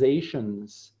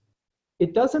organizations,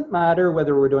 it doesn't matter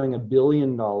whether we're doing $1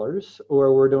 billion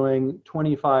or we're doing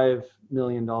 $25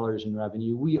 million in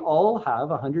revenue. We all have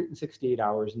 168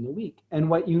 hours in the week. And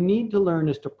what you need to learn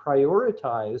is to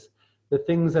prioritize the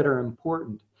things that are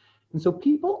important. And so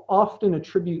people often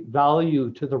attribute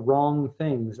value to the wrong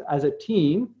things. As a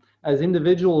team, as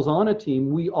individuals on a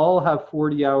team, we all have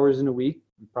 40 hours in a week.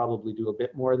 We probably do a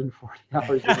bit more than 40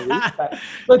 hours in a week. But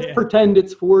let's pretend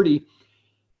it's 40.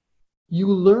 You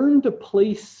learn to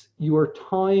place your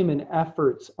time and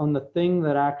efforts on the thing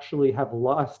that actually have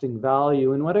lasting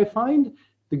value. And what I find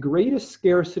the greatest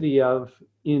scarcity of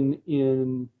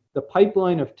in the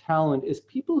pipeline of talent is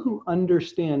people who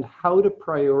understand how to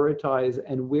prioritize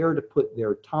and where to put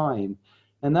their time.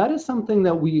 And that is something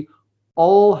that we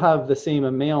all have the same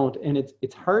amount, and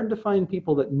it's hard to find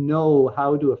people that know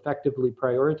how to effectively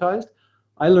prioritize.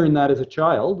 I learned that as a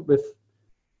child with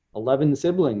 11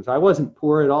 siblings. I wasn't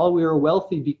poor at all. We were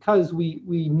wealthy because we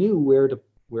knew where to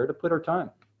put our time,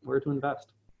 where to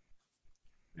invest.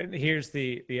 And here's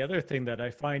the other thing that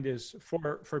I find is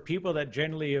for people that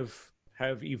generally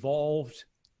have evolved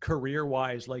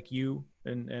career-wise like you,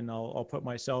 and I'll put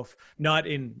myself I'm not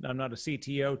a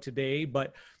CTO today,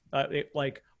 but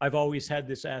like I've always had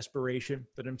this aspiration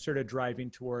that I'm sort of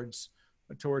driving towards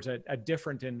a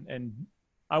different and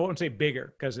I won't say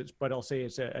bigger but I'll say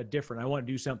it's a different. I want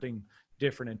to do something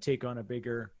different and take on a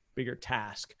bigger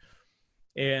task.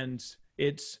 And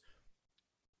it's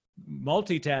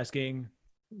multitasking.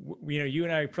 You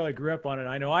and I probably grew up on it.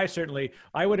 I know I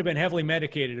would have been heavily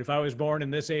medicated if I was born in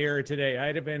this era today.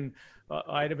 I'd have been a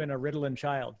Ritalin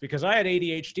child because I had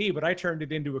ADHD, but I turned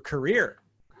it into a career.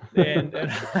 and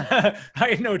I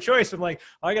had no choice. I'm like,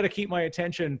 I got to keep my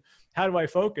attention. How do I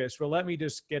focus? Well, let me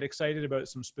just get excited about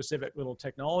some specific little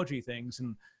technology things.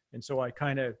 And so I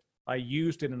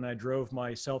used it and I drove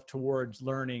myself towards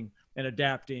learning and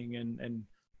adapting and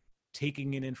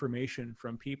taking in information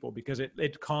from people because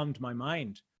it calmed my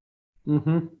mind.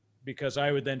 Mm-hmm. Because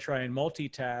I would then try and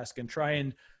multitask and try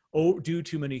and do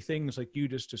too many things like you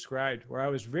just described, where I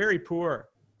was very poor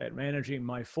at managing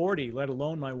my 40, let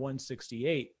alone my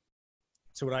 168.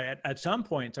 So at some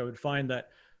points I would find that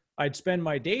I'd spend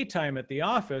my daytime at the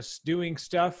office doing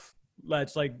stuff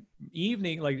that's like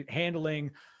evening, like handling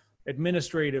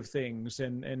administrative things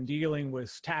and dealing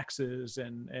with taxes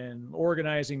and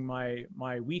organizing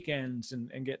my weekends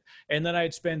and then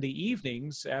I'd spend the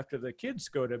evenings after the kids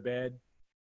go to bed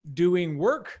doing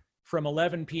work from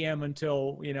 11 p.m.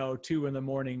 until 2 in the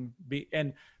morning.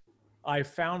 And I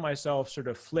found myself sort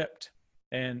of flipped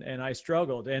and I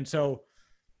struggled. And so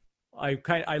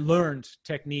I learned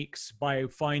techniques by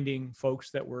finding folks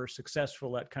that were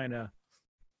successful at kind of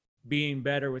being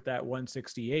better with that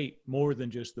 168 more than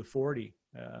just the 40.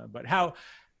 But how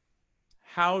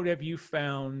have you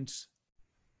found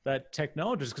that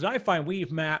technologists, because I find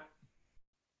we've mapped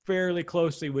fairly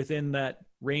closely within that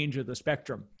range of the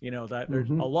spectrum, that there's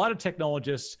a lot of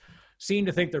technologists seem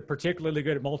to think they're particularly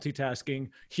good at multitasking.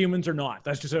 Humans are not.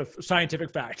 That's just a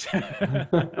scientific fact.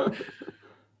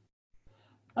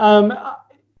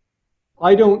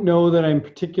 I don't know that I'm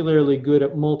particularly good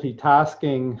at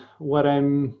multitasking. What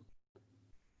I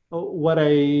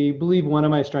believe one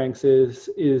of my strengths is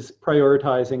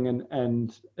prioritizing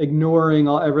and ignoring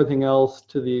everything else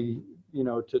to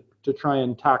try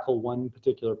and tackle one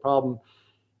particular problem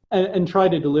and try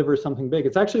to deliver something big.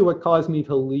 It's actually what caused me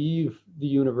to leave the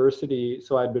university.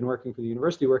 So I'd been working for the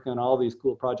university, working on all these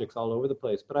cool projects all over the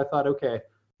place. But I thought, okay,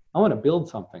 I want to build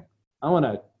something. I want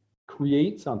to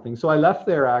create something. So I left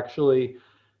there actually,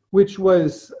 which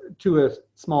was to a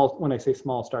small, when I say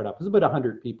small startup, it was about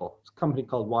 100 people. It's a company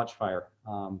called Watchfire.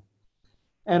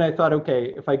 And I thought,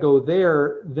 okay, if I go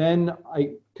there, then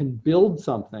I can build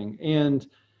something. And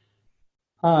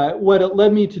what it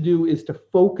led me to do is to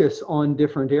focus on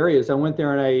different areas. I went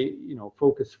there and I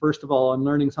focused, first of all, on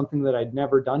learning something that I'd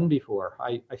never done before.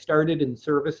 I started in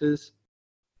services.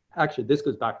 Actually, this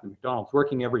goes back to McDonald's,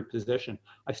 working every position.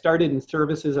 I started in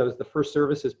services. I was the first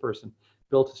services person,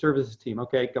 built a services team.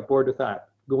 Okay, got bored with that.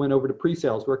 Going over to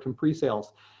pre-sales, worked in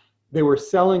pre-sales. They were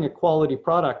selling a quality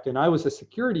product, and I was a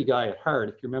security guy at heart,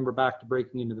 if you remember back to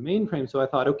breaking into the mainframe. So I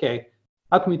thought, okay,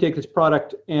 how can we take this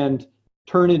product and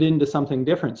turn it into something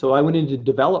different? So I went into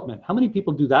development. How many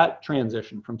people do that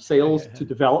transition from sales to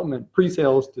development,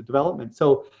 pre-sales to development?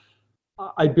 So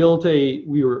I built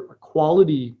we were a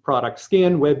quality product,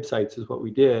 scanned websites is what we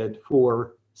did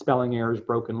for spelling errors,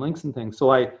 broken links and things.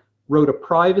 So I wrote a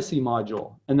privacy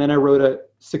module, and then I wrote a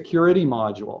security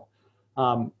module.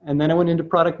 And then I went into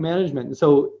product management. And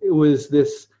so it was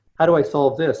this, how do I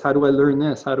solve this? How do I learn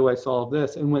this? How do I solve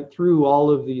this? And went through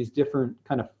all of these different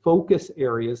kind of focus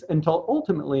areas until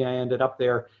ultimately I ended up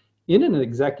there in an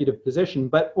executive position,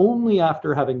 but only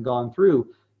after having gone through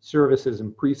services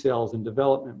and pre-sales and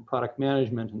development and product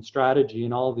management and strategy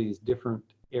and all these different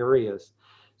areas.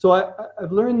 So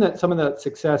I've learned that some of that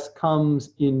success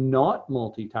comes in not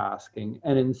multitasking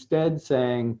and instead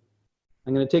saying,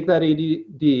 I'm going to take that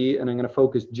ADD and I'm going to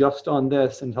focus just on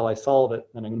this until I solve it.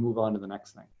 Then I'm going to move on to the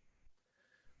next thing.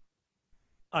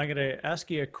 I'm going to ask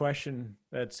you a question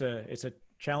it's a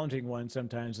challenging one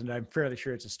sometimes, and I'm fairly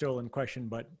sure it's a stolen question,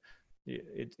 but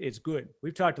it's good.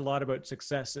 We've talked a lot about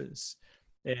successes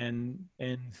and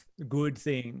good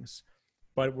things,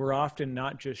 but we're often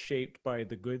not just shaped by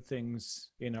the good things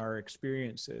in our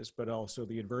experiences, but also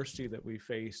the adversity that we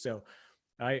face. So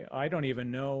I don't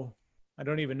even know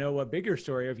a bigger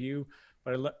story of you,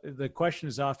 but the question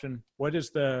is often, what's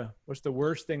the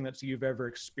worst thing that you've ever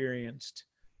experienced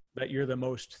that you're the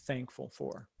most thankful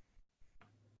for?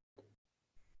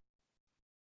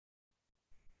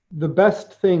 The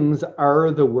best things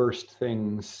are the worst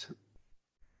things.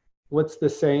 What's the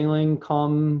saying?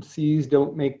 Calm seas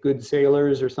don't make good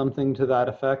sailors, or something to that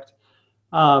effect.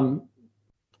 I'm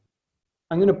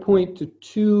going to point to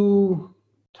two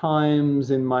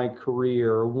times in my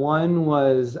career. One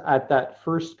was at that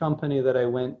first company that I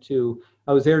went to.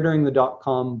 I was there during the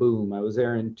dot-com boom. I was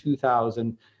there in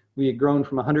 2000. We had grown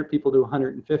from 100 people to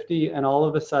 150, and all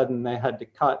of a sudden they had to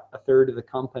cut a third of the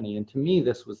company. And to me,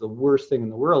 this was the worst thing in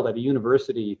the world. At a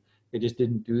university, they just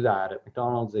didn't do that. At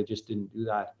McDonald's, they just didn't do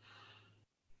that.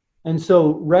 And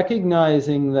so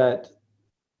recognizing that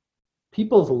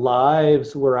people's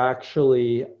lives were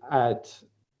actually at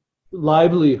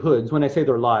livelihoods, when I say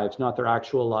their lives, not their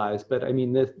actual lives, but I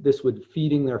mean this would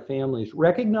feeding their families,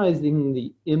 recognizing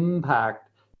the impact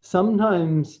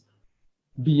sometimes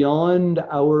beyond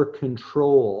our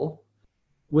control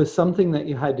was something that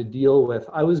you had to deal with.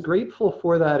 I was grateful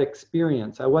for that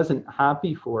experience. I wasn't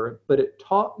happy for it, but it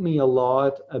taught me a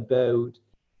lot about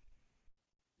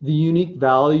the unique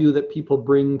value that people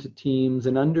bring to teams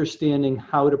and understanding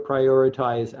how to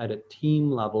prioritize at a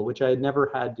team level, which I had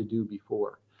never had to do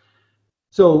before.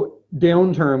 So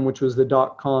downturn, which was the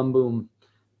dot-com boom.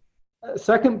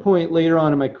 Second point later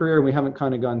on in my career, and we haven't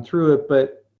kind of gone through it,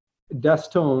 but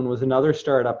Destone was another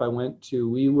startup I went to.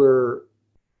 We were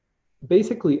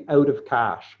basically out of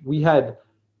cash. We had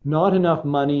not enough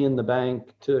money in the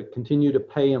bank to continue to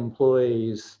pay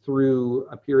employees through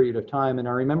a period of time. And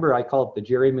I remember I called it the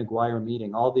Jerry Maguire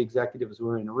meeting. All the executives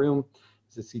were in a room.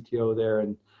 There's a CTO there.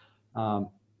 And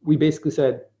we basically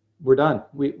said, we're done.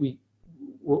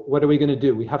 What are we going to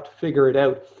do? We have to figure it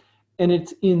out. And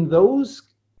it's in those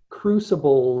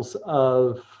crucibles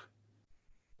of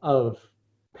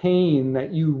pain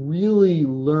that you really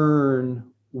learn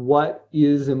what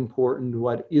is important,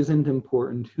 what isn't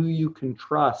important, who you can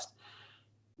trust,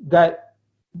 that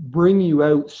bring you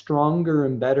out stronger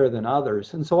and better than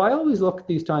others. And so I always look at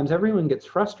these times, everyone gets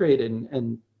frustrated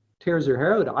and tears their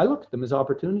hair out. I look at them as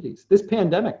opportunities. This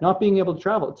pandemic, not being able to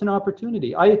travel, it's an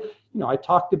opportunity. I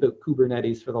talked about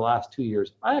Kubernetes for the last 2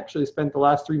 years. I actually spent the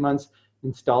last 3 months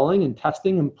installing and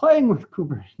testing and playing with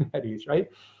Kubernetes, right?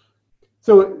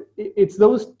 So it's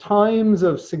those times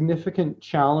of significant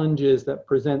challenges that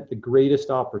present the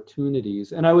greatest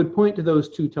opportunities. And I would point to those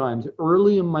two times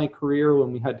early in my career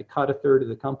when we had to cut a third of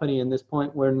the company, and this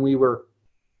point when we were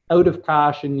out of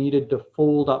cash and needed to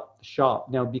fold up the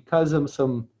shop. Now, because of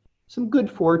some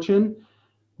good fortune,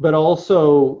 but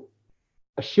also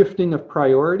a shifting of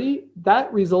priority,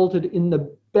 that resulted in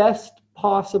the best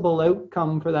possible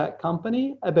outcome for that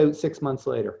company about 6 months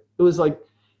later. It was like,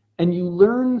 and you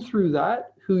learn through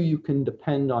that who you can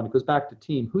depend on. It goes back to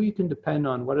team, who you can depend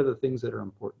on, what are the things that are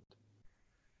important.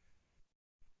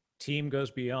 Team goes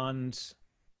beyond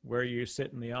where you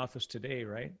sit in the office today,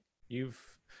 right? You,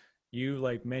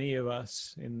 like many of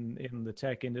us in the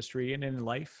tech industry and in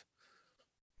life,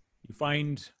 you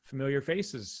find familiar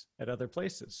faces at other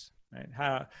places, right?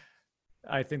 How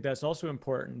I think that's also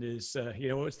important is,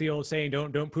 it's the old saying,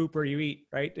 don't poop where you eat,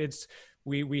 right? It's,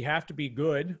 we have to be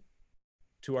good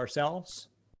to ourselves,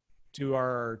 to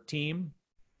our team,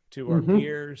 to our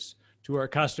peers, to our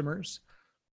customers,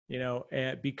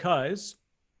 because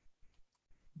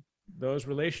those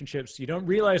relationships, you don't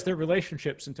realize they're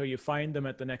relationships until you find them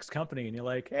at the next company and you're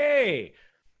like, hey,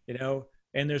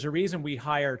 and there's a reason we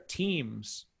hire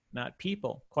teams, not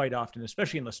people, quite often,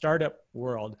 especially in the startup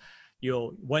world.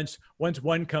 Once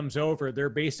one comes over, they're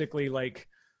basically like,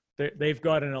 they've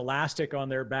got an elastic on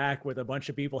their back with a bunch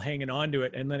of people hanging onto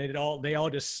it, and then they all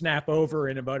just snap over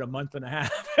in about a month and a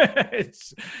half.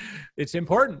 It's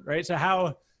important, right?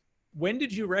 So when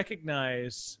did you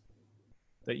recognize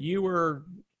that you were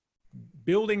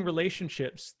building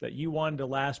relationships that you wanted to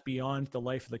last beyond the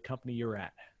life of the company you're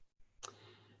at?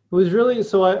 It was really,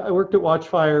 so I worked at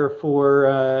Watchfire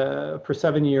for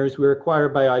 7 years. We were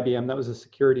acquired by IBM. That was a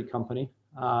security company.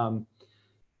 That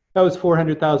was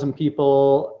 400,000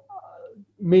 people.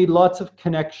 made lots of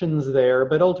connections there,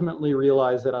 but ultimately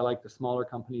realized that I liked the smaller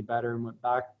company better and went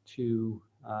back to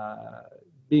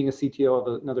being a CTO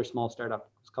of another small startup.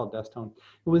 It's called Destone.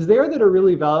 It was there that I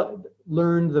really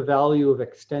learned the value of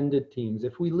extended teams.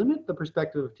 If we limit the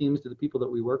perspective of teams to the people that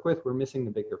we work with, we're missing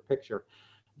the bigger picture.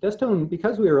 Destone,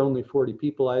 because we are only 40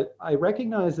 people, I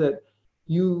recognize that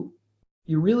you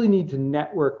really need to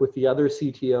network with the other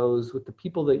CTOs, with the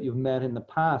people that you've met in the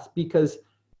past, because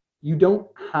you don't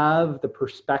have the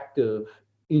perspective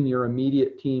in your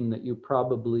immediate team that you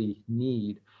probably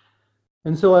need.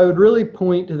 And so I would really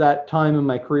point to that time in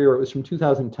my career. It was from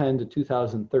 2010 to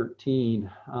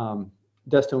 2013.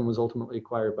 Destone was ultimately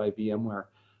acquired by VMware.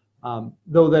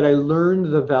 Though that I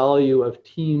learned the value of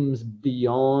teams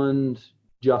beyond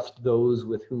just those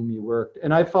with whom you worked.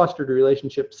 And I've fostered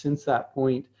relationships since that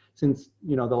point, since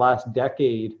the last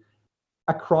decade,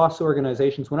 across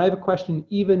organizations. When I have a question,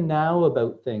 even now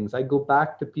about things, I go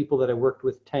back to people that I worked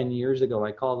with 10 years ago.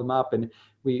 I call them up and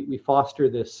we foster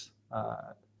this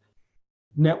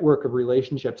network of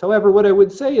relationships. However, what I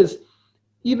would say is,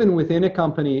 even within a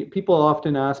company,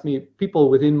 people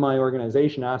within my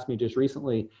organization ask me just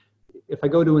recently, if I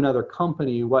go to another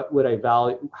company, what would I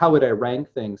value? How would I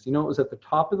rank things? What was at the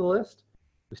top of the list?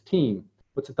 It was team.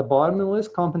 What's at the bottom of the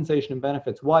list? Compensation and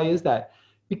benefits. Why is that?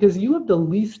 Because you have the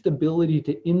least ability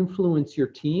to influence your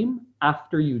team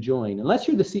after you join, unless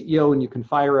you're the CEO and you can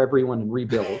fire everyone and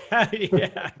rebuild.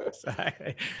 Yeah,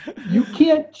 exactly. You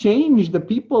can't change the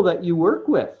people that you work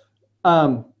with.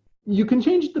 You can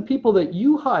change the people that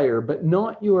you hire, but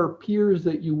not your peers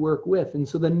that you work with. And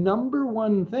so the number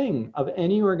one thing of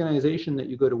any organization that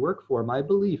you go to work for, my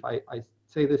belief, I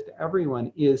say this to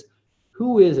everyone, is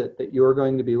who is it that you're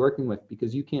going to be working with?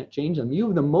 Because you can't change them. You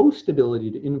have the most ability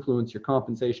to influence your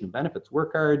compensation and benefits.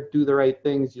 Work hard, do the right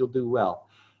things, you'll do well.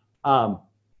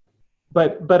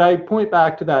 But I point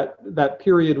back to that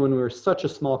period when we were such a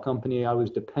small company. I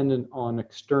was dependent on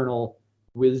external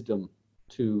wisdom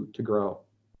to grow.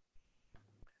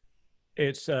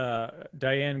 It's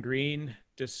Diane Green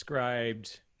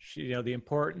described the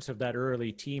importance of that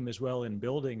early team as well in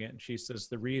building it. And she says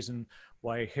the reason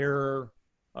why her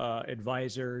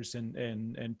advisors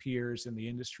and peers in the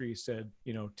industry said,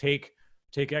 take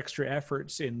extra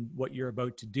efforts in what you're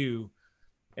about to do.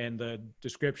 And the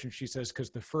description, she says, because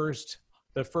the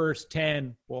first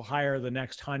 10 will hire the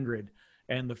next 100,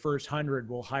 and the first 100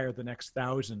 will hire the next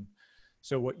 1,000.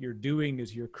 So what you're doing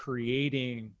is you're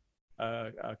creating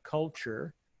a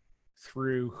culture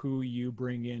through who you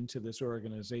bring into this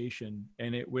organization,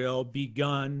 and it will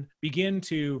begin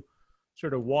to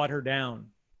sort of water down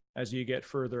as you get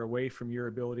further away from your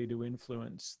ability to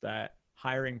influence that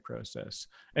hiring process.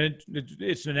 And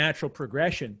it's a natural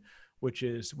progression, which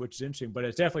is interesting, but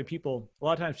it's definitely a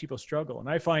lot of times people struggle. And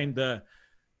I find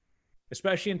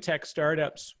especially in tech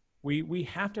startups, we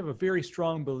have to have a very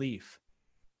strong belief,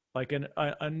 like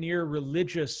a near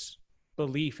religious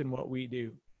belief in what we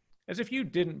do. As if you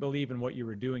didn't believe in what you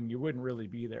were doing, you wouldn't really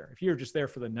be there. If you're just there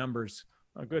for the numbers,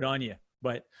 good on you.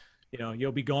 But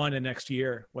you'll be gone the next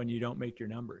year when you don't make your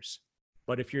numbers.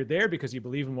 But if you're there because you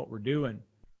believe in what we're doing,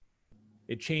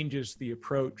 it changes the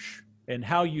approach and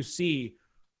how you see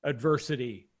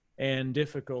adversity and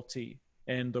difficulty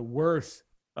and the worth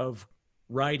of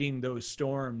riding those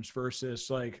storms versus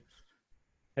like,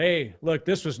 hey, look,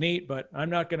 this was neat, but I'm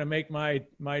not going to make my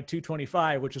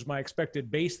 225, which is my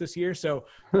expected base this year. So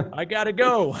I got to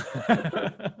go.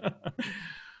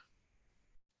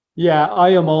 Yeah, I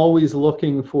am always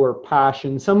looking for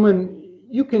passion.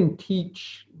 You can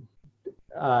teach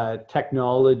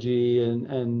technology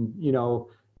and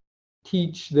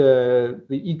teach the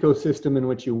ecosystem in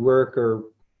which you work, or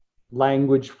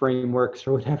language frameworks,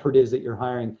 or whatever it is that you're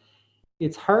hiring.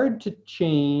 It's hard to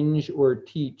change or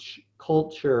teach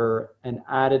culture and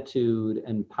attitude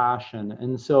and passion.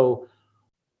 And so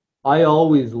I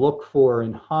always look for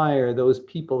and hire those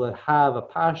people that have a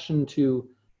passion to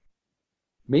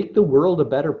make the world a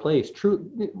better place.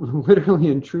 Literally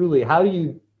and truly. How do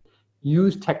you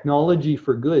use technology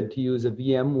for good, to use a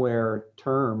VMware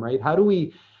term, right? How do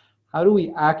we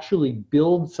actually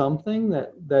build something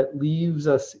that leaves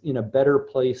us in a better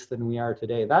place than we are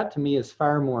today? That to me is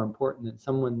far more important than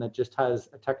someone that just has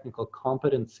a technical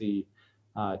competency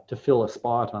to fill a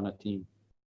spot on a team.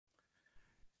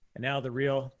 And now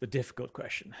the difficult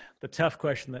question, the tough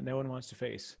question that no one wants to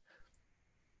face.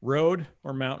 Road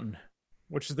or mountain?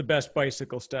 Which is the best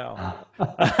bicycle style?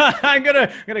 I'm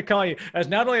gonna call you as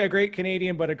not only a great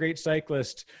Canadian, but a great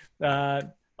cyclist.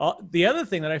 The other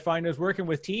thing that I find is working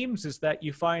with teams is that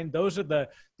you find those are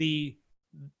the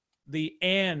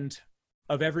end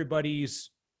of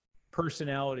everybody's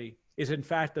personality. is in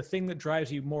fact the thing that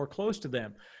drives you more close to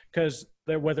them. Because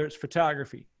whether it's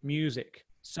photography, music,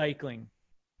 cycling,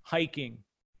 hiking,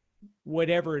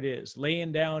 whatever it is,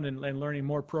 laying down and learning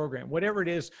more program, whatever it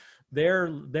is,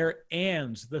 their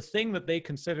ands, the thing that they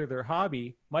consider their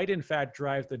hobby might in fact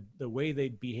drive the way they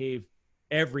behave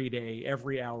every day,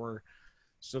 every hour.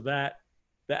 So that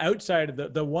the outside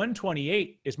of the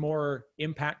 128 is more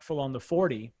impactful on the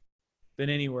 40 than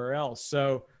anywhere else.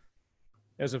 So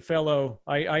as a fellow,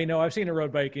 I know I've seen a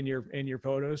road bike in your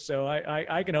photos, so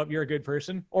I can hope you're a good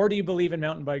person. Or do you believe in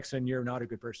mountain bikes and you're not a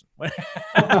good person?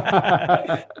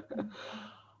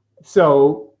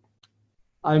 So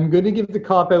I'm going to give the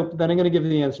cop out, then I'm going to give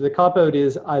the answer. The cop out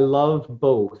is I love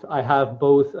both. I have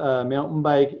both a mountain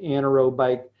bike and a road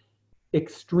bike,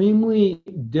 extremely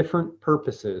different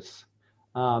purposes.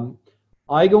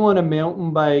 I go on a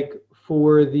mountain bike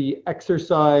for the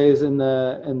exercise and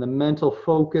the mental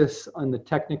focus on the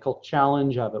technical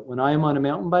challenge of it. When I am on a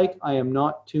mountain bike, I am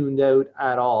not tuned out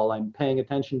at all. I'm paying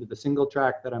attention to the single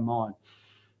track that I'm on.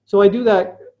 So I do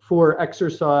that for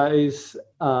exercise,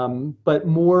 but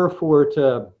more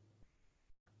to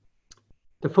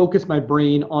focus my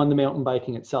brain on the mountain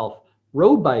biking itself.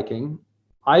 Road biking,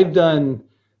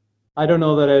 I don't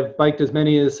know that I've biked as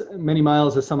many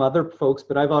miles as some other folks,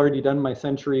 but I've already done my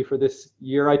century for this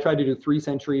year. I try to do 3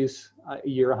 centuries a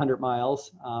year, 100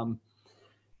 miles.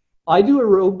 I do a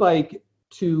road bike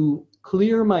to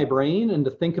clear my brain and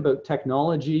to think about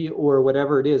technology or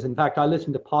whatever it is. In fact, I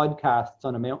listen to podcasts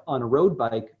on a road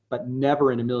bike, but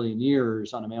never in a million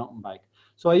years on a mountain bike.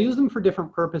 So I use them for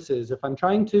different purposes. If I'm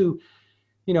trying to,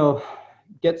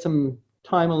 get some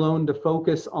time alone to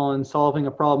focus on solving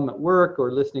a problem at work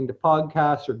or listening to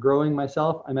podcasts or growing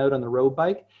myself, I'm out on the road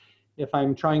bike. If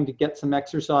I'm trying to get some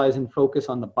exercise and focus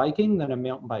on the biking, then I'm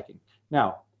mountain biking.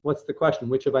 Now, what's the question?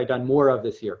 Which have I done more of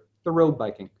this year? The road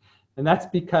biking. And that's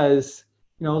because,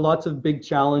 lots of big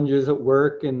challenges at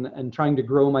work and trying to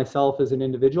grow myself as an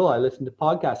individual. I listen to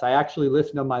podcasts. I actually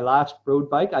listened on my last road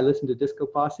bike. I listened to Disco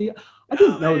Posse. I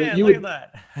didn't know that you would.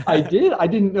 I did. I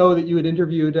didn't know that you had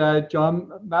interviewed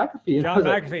John McAfee. John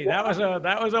McAfee. Like,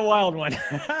 that was a wild one.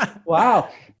 Wow.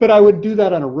 But I would do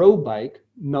that on a road bike,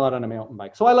 not on a mountain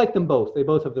bike. So I like them both. They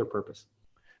both have their purpose.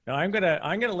 No, I'm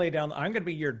gonna lay down. I'm gonna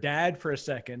be your dad for a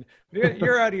second.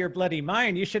 You're out of your bloody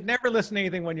mind. You should never listen to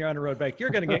anything when you're on a road bike.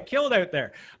 You're gonna get killed out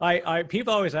there.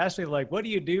 People always ask me, like, what do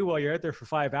you do while you're out there for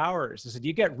 5 hours? I said,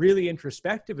 you get really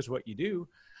introspective is what you do.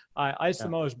 It's the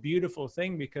most beautiful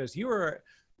thing because you're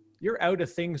out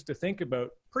of things to think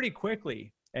about pretty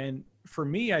quickly. And for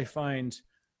me, I find,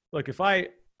 look, if I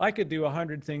could do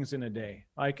 100 things in a day,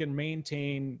 I can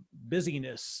maintain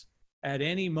busyness at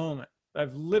any moment.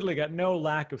 I've literally got no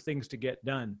lack of things to get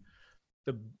done.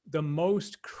 The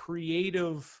most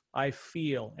creative I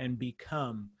feel and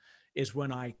become is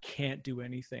when I can't do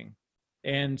anything.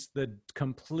 And the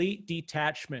complete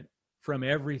detachment from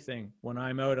everything when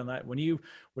I'm out on that, when you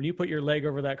put your leg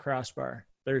over that crossbar,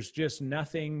 there's just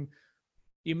nothing.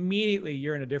 Immediately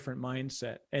you're in a different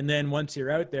mindset. And then once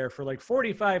you're out there for like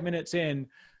 45 minutes in,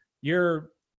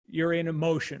 you're in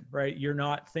emotion, right? You're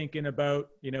not thinking about,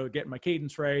 getting my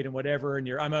cadence right and whatever, and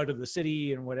I'm out of the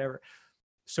city and whatever.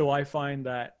 So I find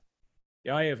that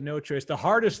I have no choice. The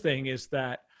hardest thing is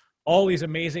that all these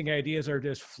amazing ideas are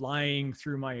just flying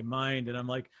through my mind, and I'm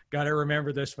like, got to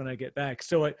remember this when I get back.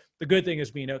 So the good thing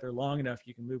is being out there long enough,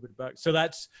 you can move it back. So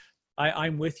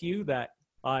I'm with you that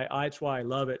that's why I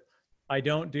love it. I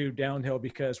don't do downhill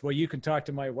because, well, you can talk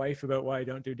to my wife about why I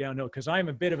don't do downhill because I'm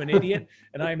a bit of an idiot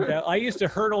and I used to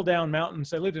hurdle down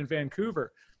mountains. I lived in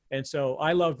Vancouver. And so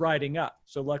I love riding up.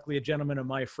 So luckily a gentleman of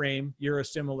my frame, you're a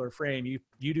similar frame.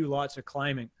 You do lots of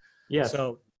climbing. Yeah.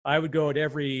 So I would go out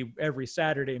every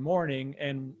Saturday morning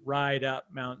and ride up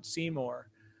Mount Seymour,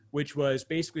 which was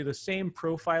basically the same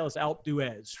profile as Alpe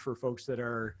d'Huez for folks that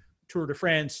are Tour de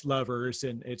France lovers.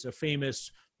 And it's a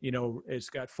famous, it's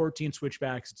got 14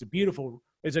 switchbacks.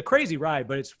 It's a crazy ride,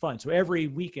 but it's fun. So every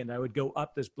weekend I would go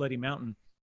up this bloody mountain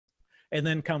and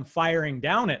then come firing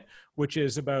down it, which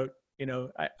is about,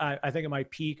 I think at my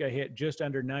peak, I hit just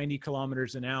under 90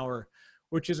 kilometers an hour,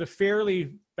 which is a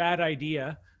fairly bad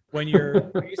idea when you're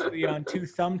basically on 2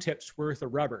 thumb tips worth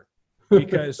of rubber,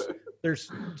 because there's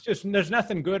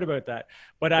nothing good about that.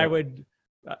 But I'm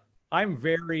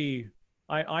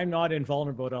not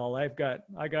invulnerable at all. I've got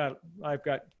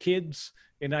kids,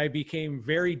 and I became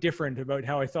very different about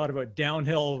how I thought about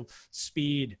downhill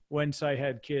speed once I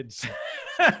had kids.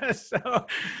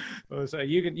 so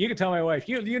you can tell my wife,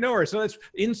 you know her. So that's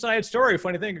inside story.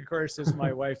 Funny thing, of course, is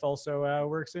my wife also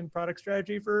works in product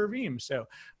strategy for Veeam. So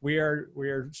we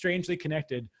are strangely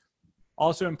connected.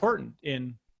 Also important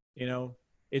in,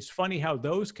 it's funny how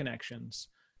those connections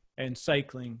and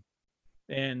cycling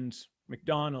and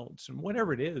McDonald's and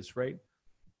whatever it is, right?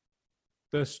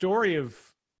 The story of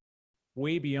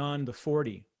way beyond the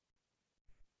 40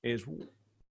 is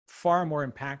far more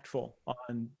impactful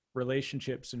on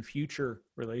relationships and future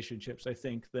relationships, I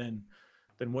think, than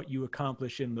what you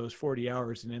accomplish in those 40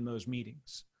 hours and in those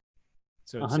meetings.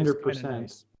 So it's 100%.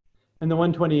 Nice. And the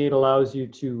 128 allows you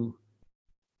to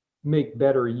make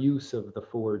better use of the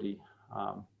 40.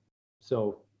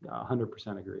 So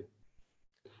 100% agree.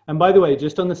 And by the way,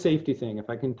 just on the safety thing, if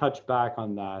I can touch back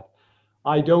on that,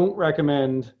 I don't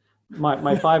recommend my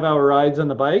 5-hour rides on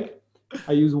the bike.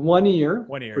 I use one ear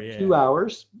for 2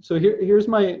 hours. So here's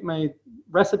my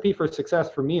recipe for success,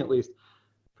 for me at least.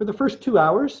 For the first 2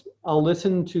 hours, I'll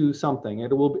listen to something.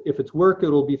 If it's work,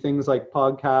 it'll be things like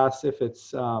podcasts. If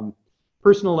it's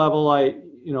personal level,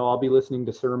 I'll be listening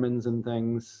to sermons and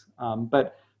things.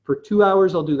 But for 2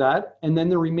 hours, I'll do that. And then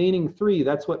the remaining 3,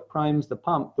 that's what primes the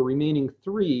pump. The remaining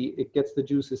 3, it gets the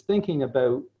juices thinking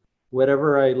about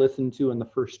whatever I listen to in the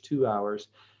first 2 hours.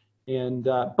 And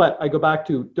but I go back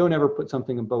to, don't ever put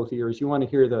something in both ears. You want to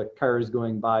hear the cars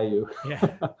going by you.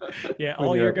 Yeah.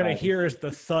 All you're going to hear is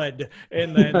the thud,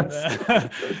 and then and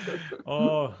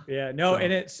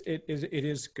it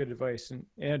is good advice.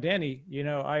 And Danny,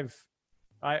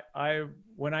 I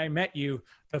when I met you,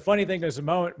 the funny thing is, the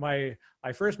moment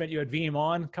I first met you at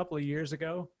VeeamON a couple of years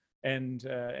ago, and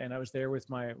I was there with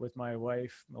my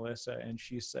wife Melissa, and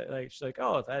she's like,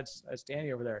 oh, that's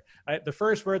Danny over there. The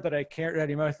first word that I can't out of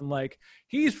your mouth, I'm like,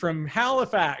 he's from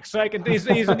Halifax, so he's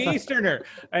an Easterner.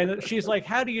 And she's like,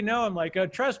 how do you know? I'm like, oh,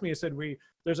 trust me. I said,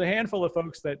 there's a handful of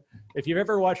folks that, if you've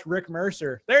ever watched Rick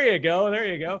Mercer, there you go.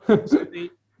 So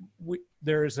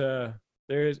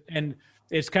and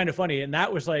it's kind of funny. And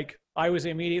that was like, I was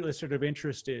immediately sort of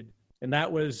interested, and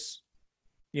that was,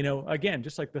 again,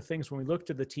 just like the things when we look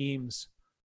to the teams,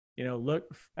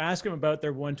 ask them about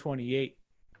their 128,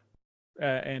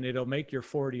 and it'll make your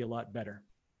 40 a lot better.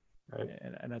 Right.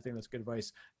 And I think that's good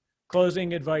advice.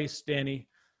 Closing advice, Danny,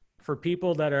 for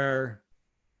people that are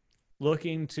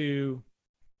looking to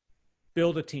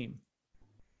build a team.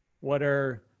 What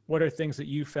are things that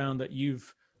you found that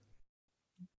you've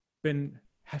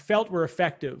felt were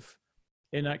effective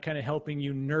in that kind of helping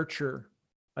you nurture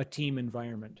a team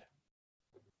environment?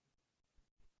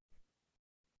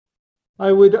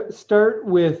 I would start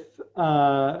with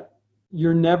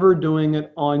you're never doing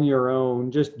it on your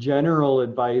own. Just general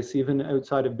advice, even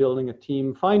outside of building a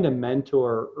team. Find a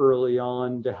mentor early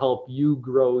on to help you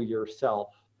grow yourself.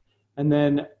 And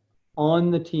then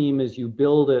on the team, as you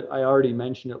build it, I already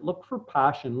mentioned it, look for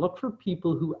passion. Look for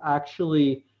people who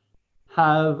actually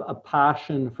have a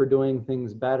passion for doing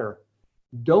things better.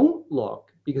 Don't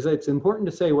look, because it's important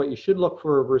to say what you should look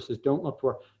for versus don't look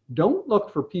for. Don't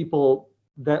look for people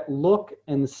that look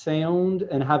and sound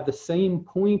and have the same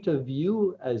point of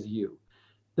view as you.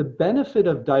 The benefit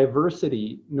of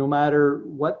diversity, no matter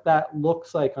what that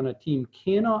looks like on a team,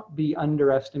 cannot be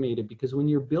underestimated, because when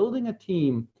you're building a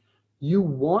team, you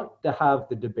want to have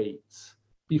the debates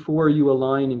before you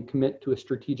align and commit to a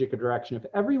strategic direction. If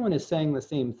everyone is saying the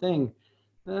same thing,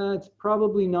 it's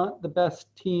probably not the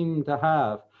best team to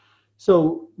have.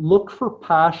 So look for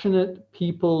passionate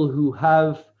people who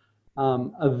have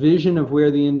a vision of where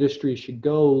the industry should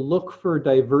go. Look for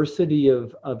diversity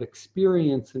of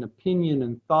experience and opinion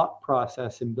and thought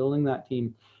process in building that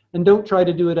team. And don't try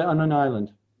to do it on an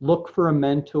island. Look for a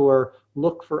mentor.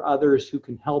 Look for others who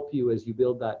can help you as you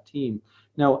build that team.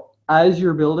 Now, as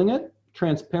you're building it,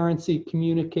 transparency,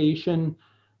 communication,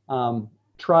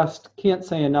 trust, can't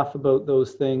say enough about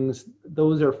those things.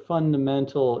 Those are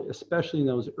fundamental, especially in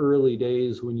those early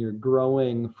days when you're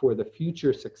growing for the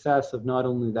future success of not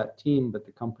only that team, but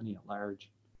the company at large.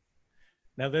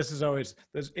 Now, this is always,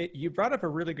 you brought up a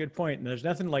really good point, and there's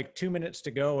nothing like 2 minutes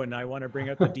to go, and I want to bring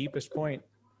up the deepest point.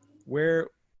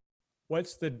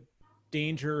 What's the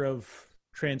danger of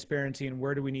transparency, and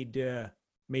where do we need to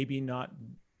maybe not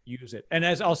use it? And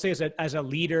as I'll say, as a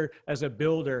leader, as a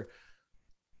builder,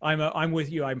 I'm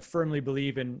with you. I firmly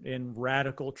believe in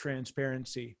radical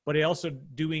transparency, but I also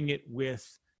doing it with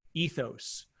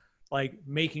ethos, like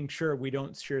making sure we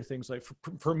don't share things like,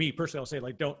 for me personally, I'll say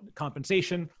like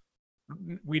compensation.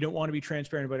 We don't want to be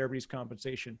transparent about everybody's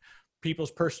compensation, people's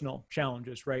personal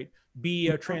challenges, right? Be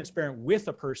transparent with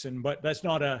a person, but that's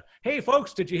not a, hey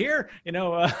folks, did you hear?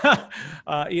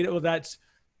 That's,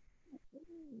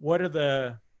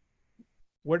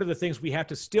 what are the things we have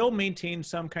to still maintain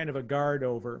some kind of a guard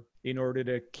over in order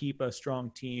to keep a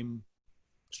strong team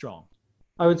strong?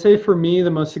 I would say for me,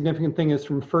 the most significant thing is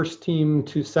from first team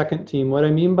to second team. What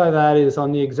I mean by that is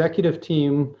on the executive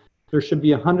team, There should be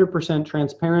 100%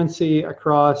 transparency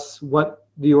across what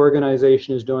the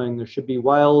organization is doing. There should be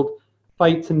wild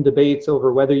fights and debates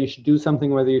over whether you should do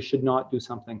something, whether you should not do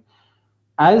something.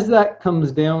 As that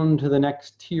comes down to the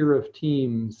next tier of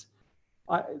teams,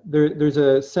 there's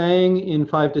a saying in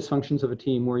 5 Dysfunctions of a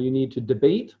Team where you need to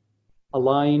debate,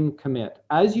 align, commit.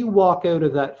 As you walk out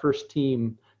of that first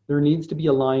team, there needs to be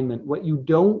alignment. What you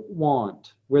don't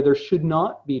want, where there should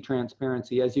not be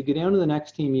transparency, as you get down to the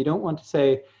next team, you don't want to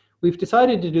say, we've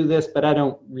decided to do this, but I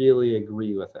don't really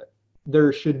agree with it.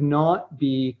 There should not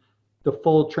be the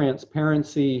full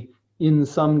transparency in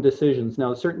some decisions.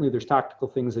 Now, certainly there's tactical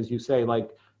things, as you say, like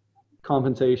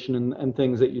compensation and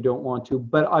things that you don't want to.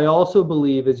 But I also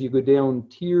believe as you go down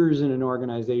tiers in an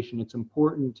organization, it's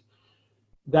important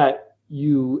that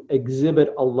you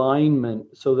exhibit alignment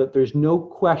so that there's no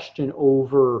question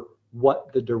over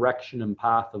what the direction and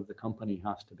path of the company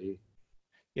has to be.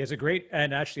 It's a great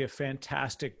and actually a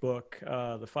fantastic book.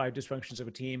 The 5 Dysfunctions of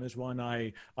a Team is one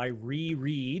I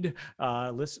reread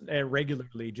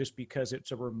regularly just because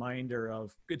it's a reminder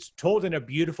of, it's told in a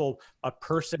beautiful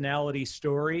personality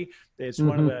story. It's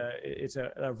it's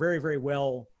a very, very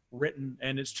well written,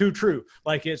 and it's too true.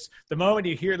 Like, it's the moment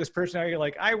you hear this personality, you're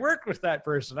like, I worked with that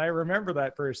person, I remember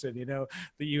that person,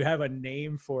 that you have a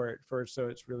name for it first. So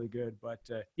it's really good. But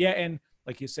yeah, and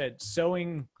like you said,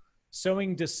 sowing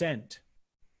dissent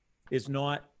is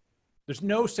not, there's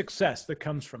no success that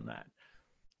comes from that.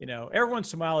 Every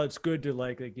once in a while it's good to,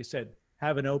 like you said,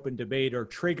 have an open debate or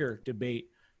trigger debate,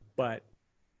 but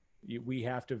we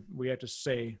have to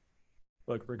say,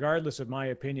 look, regardless of my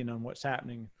opinion on what's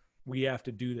happening, we have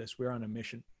to do this. We're on a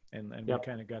mission, and we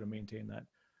kind of got to maintain that.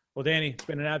 Well, Danny, it's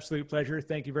been an absolute pleasure.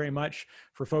 Thank you very much.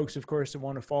 For folks, of course, that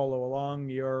want to follow along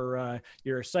your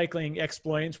cycling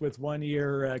exploits, with one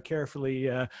ear carefully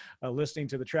listening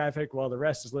to the traffic while the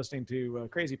rest is listening to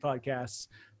crazy podcasts.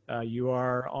 You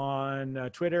are on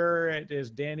Twitter. It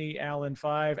is Danny Allen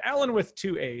 5, Allen with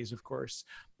 2 A's, of course.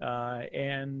 So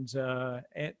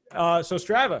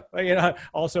Strava.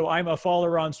 Also, I'm a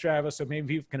follower on Strava, so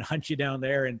maybe people can hunt you down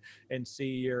there and see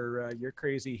your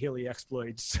crazy hilly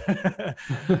exploits.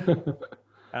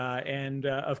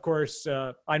 Of course,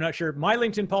 I'm not sure. My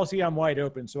LinkedIn policy, I'm wide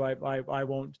open, so I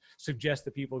won't suggest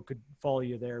that people could follow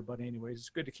you there. But anyways, it's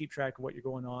good to keep track of what you're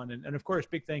going on. And of course,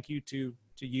 big thank you to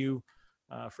you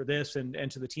for this,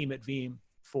 and to the team at Veeam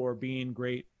for being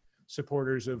great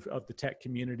supporters of the tech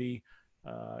community.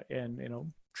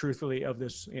 Truthfully of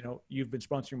this, you've been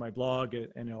sponsoring my blog,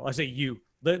 and I say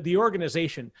the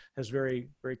organization has very,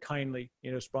 very kindly,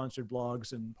 sponsored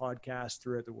blogs and podcasts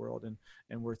throughout the world,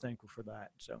 and we're thankful for that.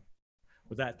 So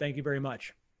with that, thank you very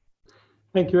much.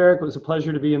 Thank you, Eric. It was a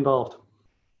pleasure to be involved.